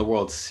to win the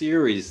World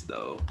Series,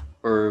 though,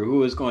 or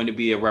who is going to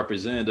be a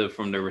representative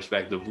from their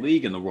respective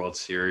league in the World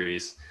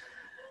Series,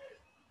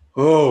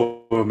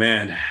 oh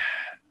man,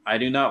 I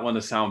do not want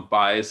to sound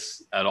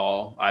biased at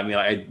all. I mean,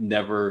 I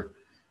never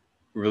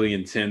really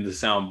intend to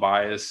sound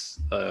biased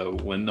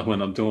when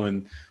I'm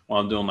doing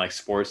like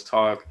sports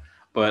talk,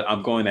 but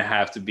I'm going to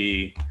have to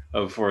be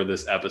for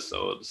this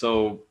episode.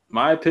 So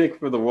my pick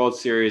for the World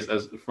Series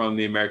as from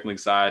the American League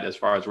side, as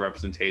far as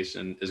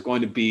representation, is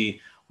going to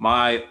be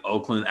my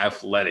Oakland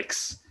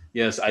Athletics.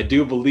 Yes, I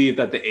do believe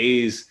that the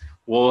A's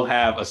will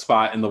have a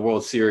spot in the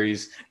World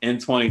Series in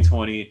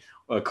 2020,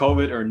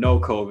 COVID or no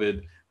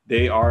COVID.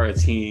 They are a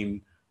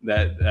team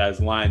that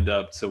has lined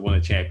up to win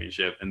a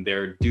championship, and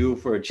they're due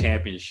for a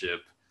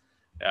championship,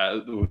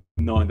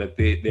 knowing that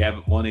they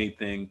haven't won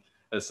anything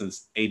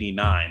since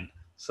 '89.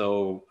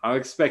 So I'm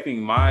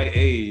expecting my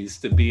A's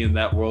to be in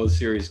that World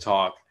Series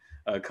talk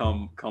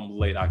come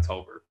late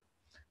October.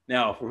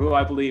 Now, for who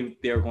I believe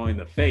they're going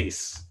to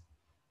face,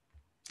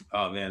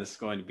 oh man, it's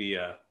going to be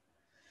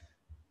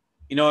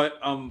you know what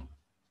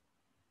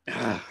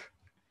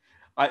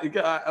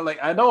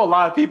I know a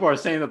lot of people are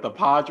saying that the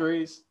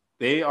Padres,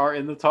 they are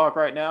in the talk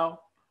right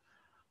now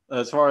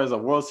as far as a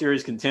World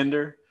Series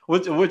contender,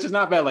 which is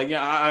not bad. Like,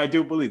 yeah, I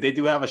do believe they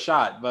do have a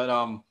shot, but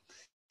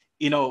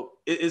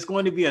it's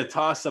going to be a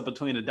toss up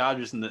between the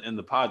Dodgers and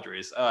the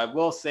Padres. I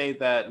will say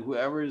that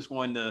whoever is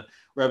going to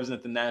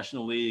represent the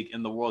National League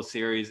in the World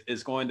Series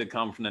is going to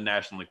come from the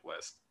National League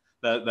West.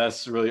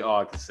 That's really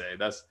all I can say.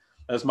 That's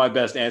my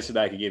best answer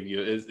that I can give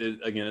you.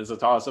 Again, it's a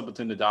toss up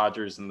between the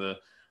Dodgers and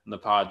the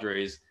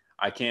Padres.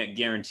 I can't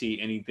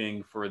guarantee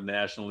anything for the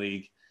National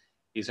League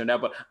East or now,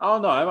 but I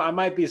don't know. I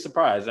might be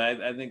surprised.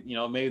 I think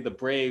maybe the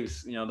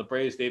Braves. The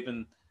Braves they've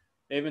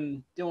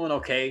been doing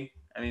okay.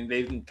 I mean,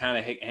 they've been kind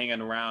of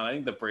hanging around. I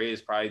think the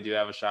Braves probably do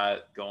have a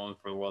shot going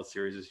for the World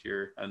Series this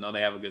year. I know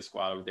they have a good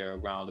squad over there: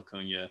 Ronald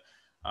Acuna,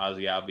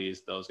 Ozzy Albies,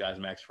 those guys,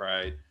 Max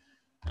Fried,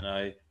 and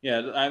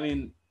I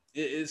mean,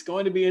 it's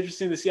going to be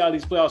interesting to see how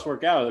these playoffs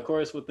work out. Of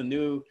course, with the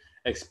new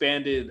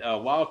expanded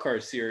wild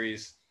card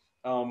series,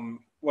 well,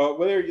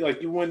 whether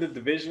you win the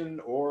division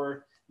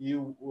or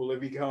you will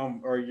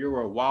become or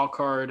you're a wild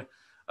card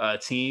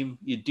team,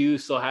 you do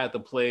still have to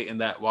play in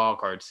that wild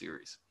card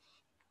series.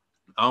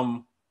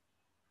 Um,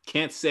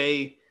 can't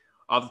say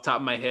off the top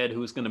of my head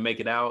who's going to make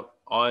it out.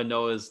 All I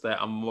know is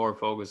that I'm more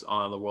focused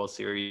on the World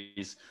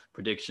Series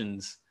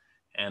predictions,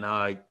 and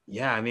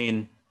yeah, I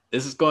mean,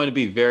 this is going to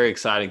be very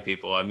exciting,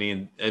 people. I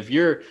mean, if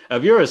you're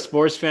a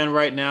sports fan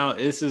right now,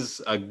 this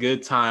is a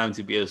good time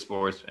to be a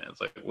sports fan.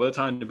 It's like, what a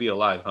time to be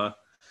alive, huh?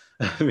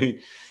 I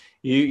mean,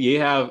 you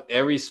have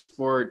every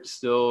sport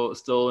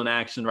still in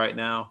action right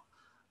now.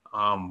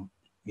 Um,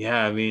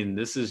 yeah, I mean,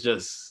 this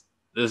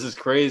is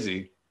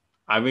crazy.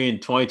 I mean,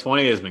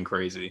 2020 has been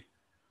crazy,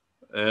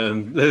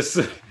 and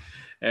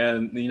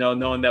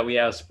knowing that we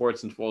have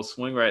sports in full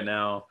swing right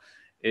now,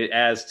 it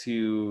adds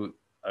to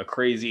a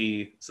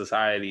crazy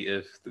society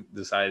if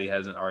the society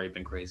hasn't already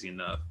been crazy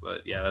enough.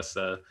 But yeah, that's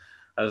a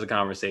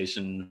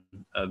conversation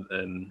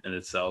in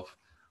itself.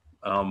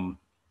 Um,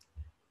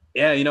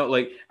 yeah,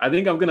 like I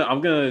think I'm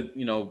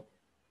gonna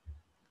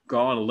go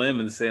on a limb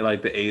and say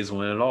like the A's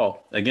win it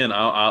all. Again,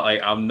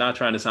 I'm not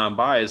trying to sound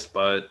biased,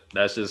 but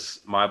that's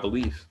just my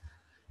belief.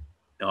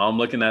 I'm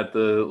looking at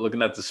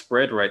the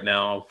spread right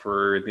now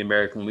for the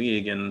American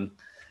League, and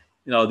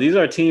these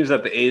are teams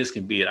that the A's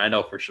can beat. I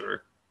know for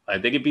sure.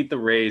 Like they can beat the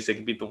Rays, they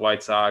can beat the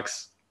White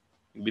Sox,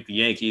 they can beat the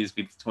Yankees,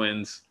 beat the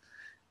Twins.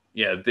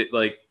 Yeah,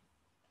 the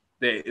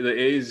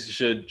A's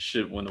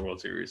should win the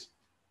World Series.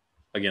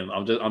 Again,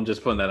 I'm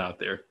just putting that out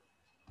there.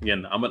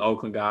 Again, I'm an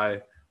Oakland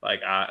guy. Like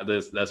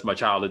that's my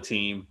childhood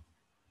team.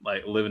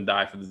 Like live and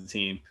die for the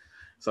team.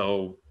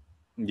 So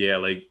yeah,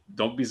 like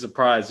don't be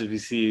surprised if you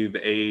see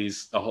the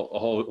A's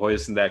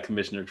hoisting that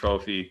commissioner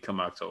trophy come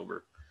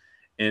October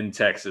in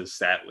Texas.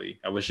 Sadly,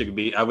 I wish it could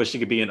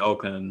be in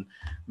Oakland.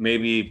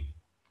 Maybe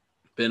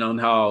depending on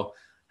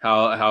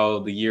how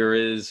the year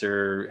is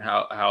or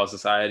how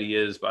society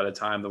is by the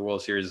time the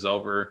World Series is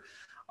over.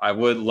 I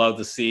would love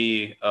to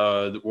see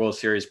the World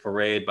Series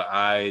parade, but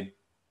I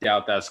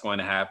doubt that's going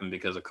to happen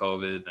because of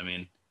COVID. I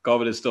mean,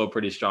 COVID is still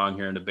pretty strong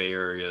here in the Bay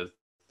Area.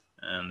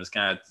 and it's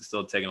kind of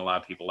still taking a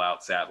lot of people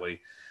out,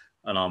 sadly.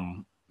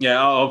 And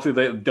yeah,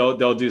 hopefully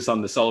they'll do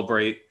something to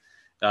celebrate.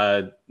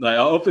 Like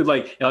hopefully,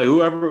 like,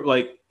 whoever,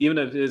 like, even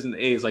if it isn't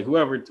the A's, like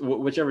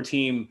whichever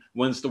team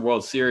wins the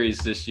World Series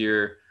this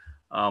year,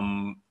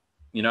 I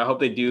hope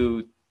they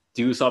do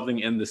something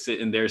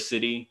in their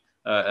city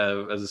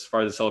as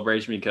far as the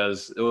celebration,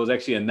 because it was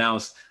actually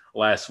announced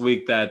last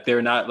week that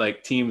they're not,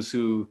 like, teams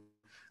who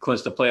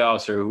clinch the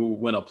playoffs or who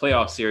win a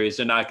playoff series,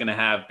 they're not going to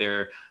have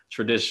their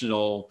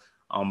traditional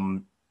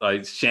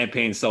like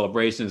champagne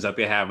celebrations that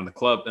they have in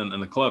the in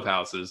the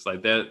clubhouses.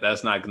 Like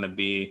that's not going to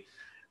be,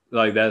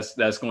 like,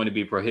 that's going to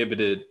be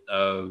prohibited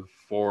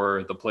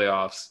for the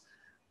playoffs,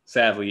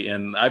 sadly.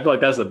 And I feel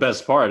like that's the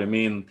best part. I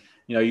mean,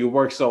 you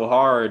work so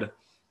hard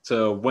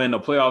to win a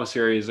playoff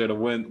series or to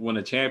win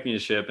a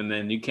championship, and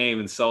then you can't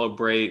even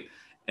celebrate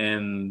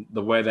in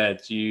the way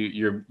that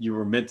you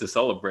were meant to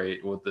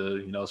celebrate, with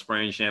the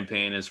spraying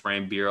champagne and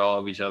spraying beer all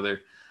of each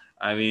other.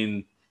 I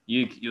mean,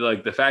 you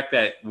like the fact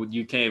that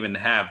you can't even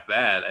have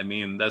that. I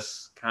mean,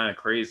 that's kind of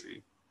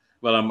crazy.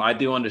 But I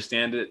do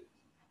understand it.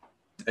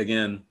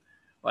 Again,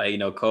 like,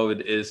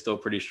 COVID is still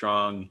pretty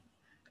strong,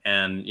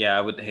 and yeah,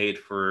 I would hate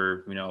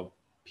for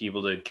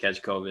people to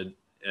catch COVID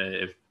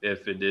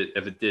if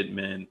it did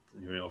mean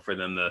for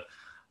them to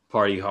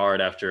party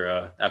hard after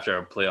a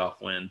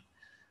playoff win.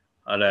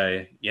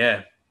 But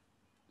yeah,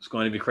 it's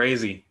going to be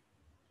crazy.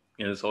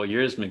 This whole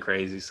year has been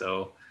crazy,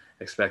 so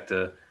expect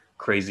a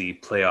crazy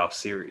playoff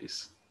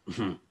series.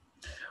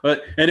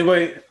 But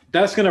anyway,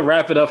 that's going to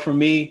wrap it up for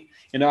me.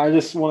 I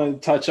just want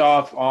to touch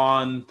off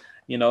on,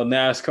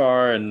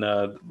 NASCAR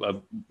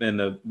and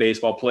the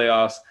baseball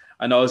playoffs.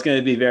 I know it's going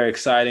to be very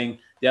exciting.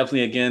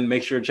 Definitely, again,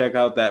 make sure to check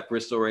out that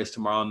Bristol race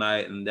tomorrow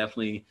night, and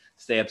definitely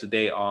stay up to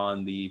date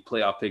on the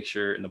playoff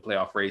picture and the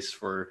playoff race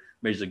for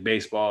Major League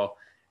Baseball.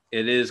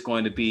 It is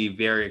going to be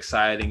very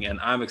exciting, and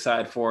I'm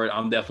excited for it.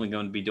 I'm definitely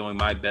going to be doing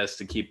my best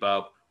to keep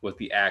up with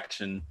the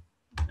action.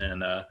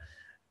 And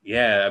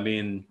yeah, I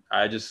mean,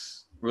 I'll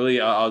just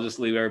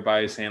leave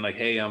everybody saying, like,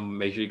 hey,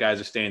 make sure you guys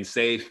are staying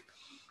safe.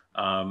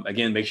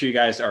 Again, make sure you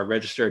guys are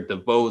registered to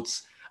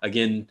vote.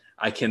 Again,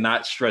 I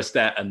cannot stress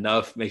that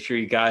enough. Make sure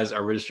you guys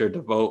are registered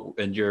to vote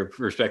in your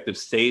respective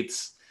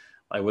states,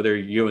 like whether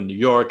you're in New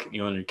York,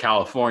 you're in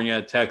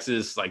California,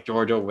 Texas, like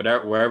Georgia,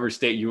 wherever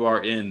state you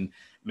are in.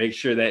 Make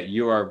sure that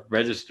you are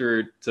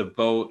registered to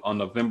vote on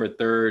November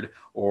 3rd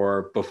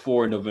or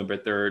before November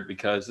 3rd,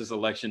 because this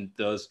election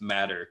does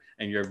matter,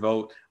 and your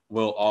vote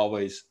will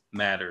always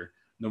matter,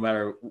 no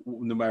matter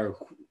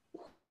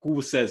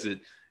who says it.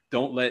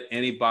 Don't let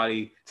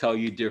anybody tell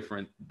you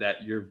different,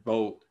 that your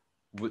vote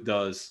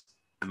does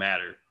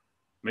matter.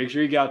 Make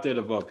sure you get out there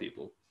to vote,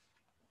 people.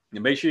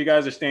 And make sure you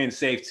guys are staying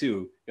safe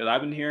too, because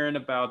I've been hearing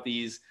about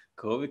these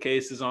COVID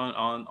cases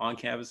on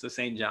campus at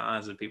St.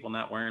 John's, and people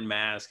not wearing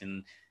masks,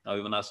 and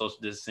people not social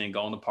distancing,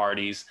 going to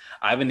parties.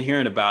 I've been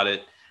hearing about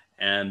it,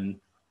 and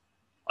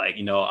like,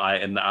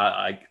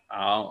 I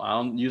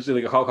don't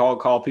usually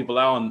call people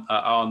out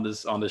on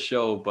the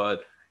show,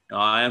 but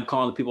I am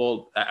calling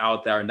people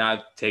out that are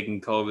not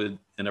taking COVID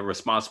in a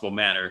responsible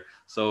manner.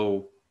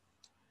 So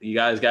you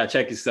guys got to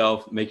check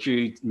yourself. Make sure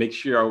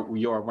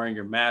you are wearing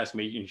your mask,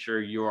 making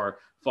sure you are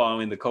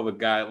following the COVID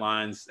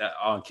guidelines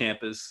on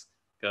campus,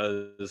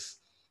 because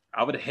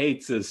I would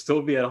hate to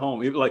still be at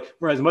home. Even, like,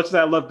 for as much as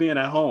I love being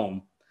at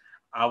home,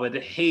 I would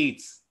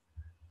hate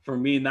for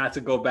me not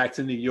to go back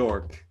to New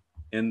York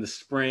in the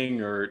spring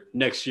or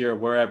next year,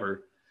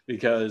 wherever,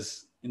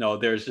 because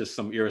there's just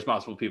some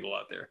irresponsible people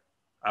out there.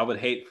 I would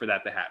hate for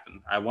that to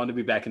happen. I want to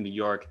be back in New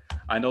York.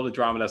 I know the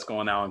drama that's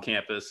going on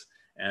campus,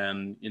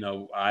 and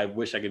I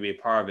wish I could be a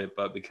part of it,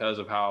 but because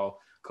of how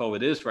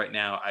COVID is right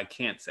now, I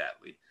can't,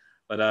 sadly.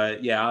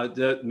 But yeah,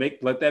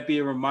 let that be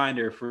a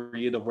reminder for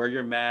you to wear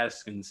your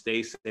mask and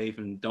stay safe,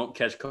 and don't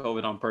catch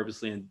COVID on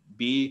purposely, and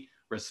be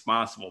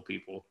responsible,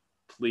 people.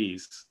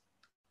 Please.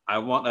 I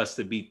want us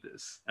to beat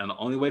this. And the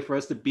only way for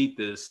us to beat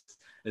this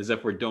is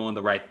if we're doing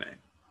the right thing.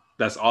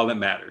 That's all that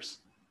matters.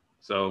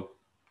 So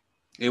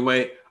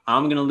anyway,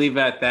 I'm going to leave it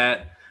at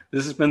that.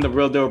 This has been the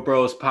Real Deal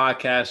Bros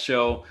podcast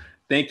show.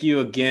 Thank you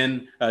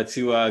again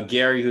to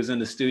Gary, who's in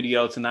the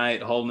studio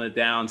tonight, holding it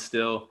down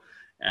still.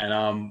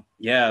 And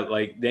yeah,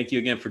 like, thank you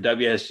again for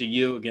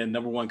WSGU, again,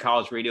 #1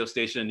 college radio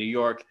station in New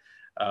York.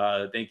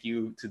 Thank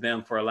you to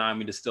them for allowing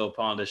me to still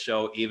put on the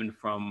show, even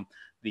from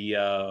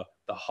the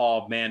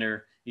Hall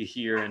Manor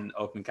here in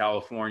Oakland,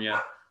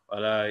 California.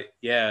 But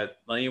yeah,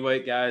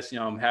 anyway, guys,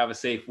 have a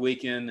safe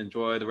weekend.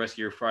 Enjoy the rest of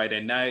your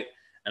Friday night.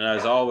 And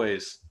as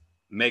always,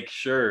 make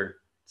sure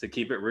to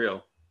keep it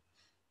real.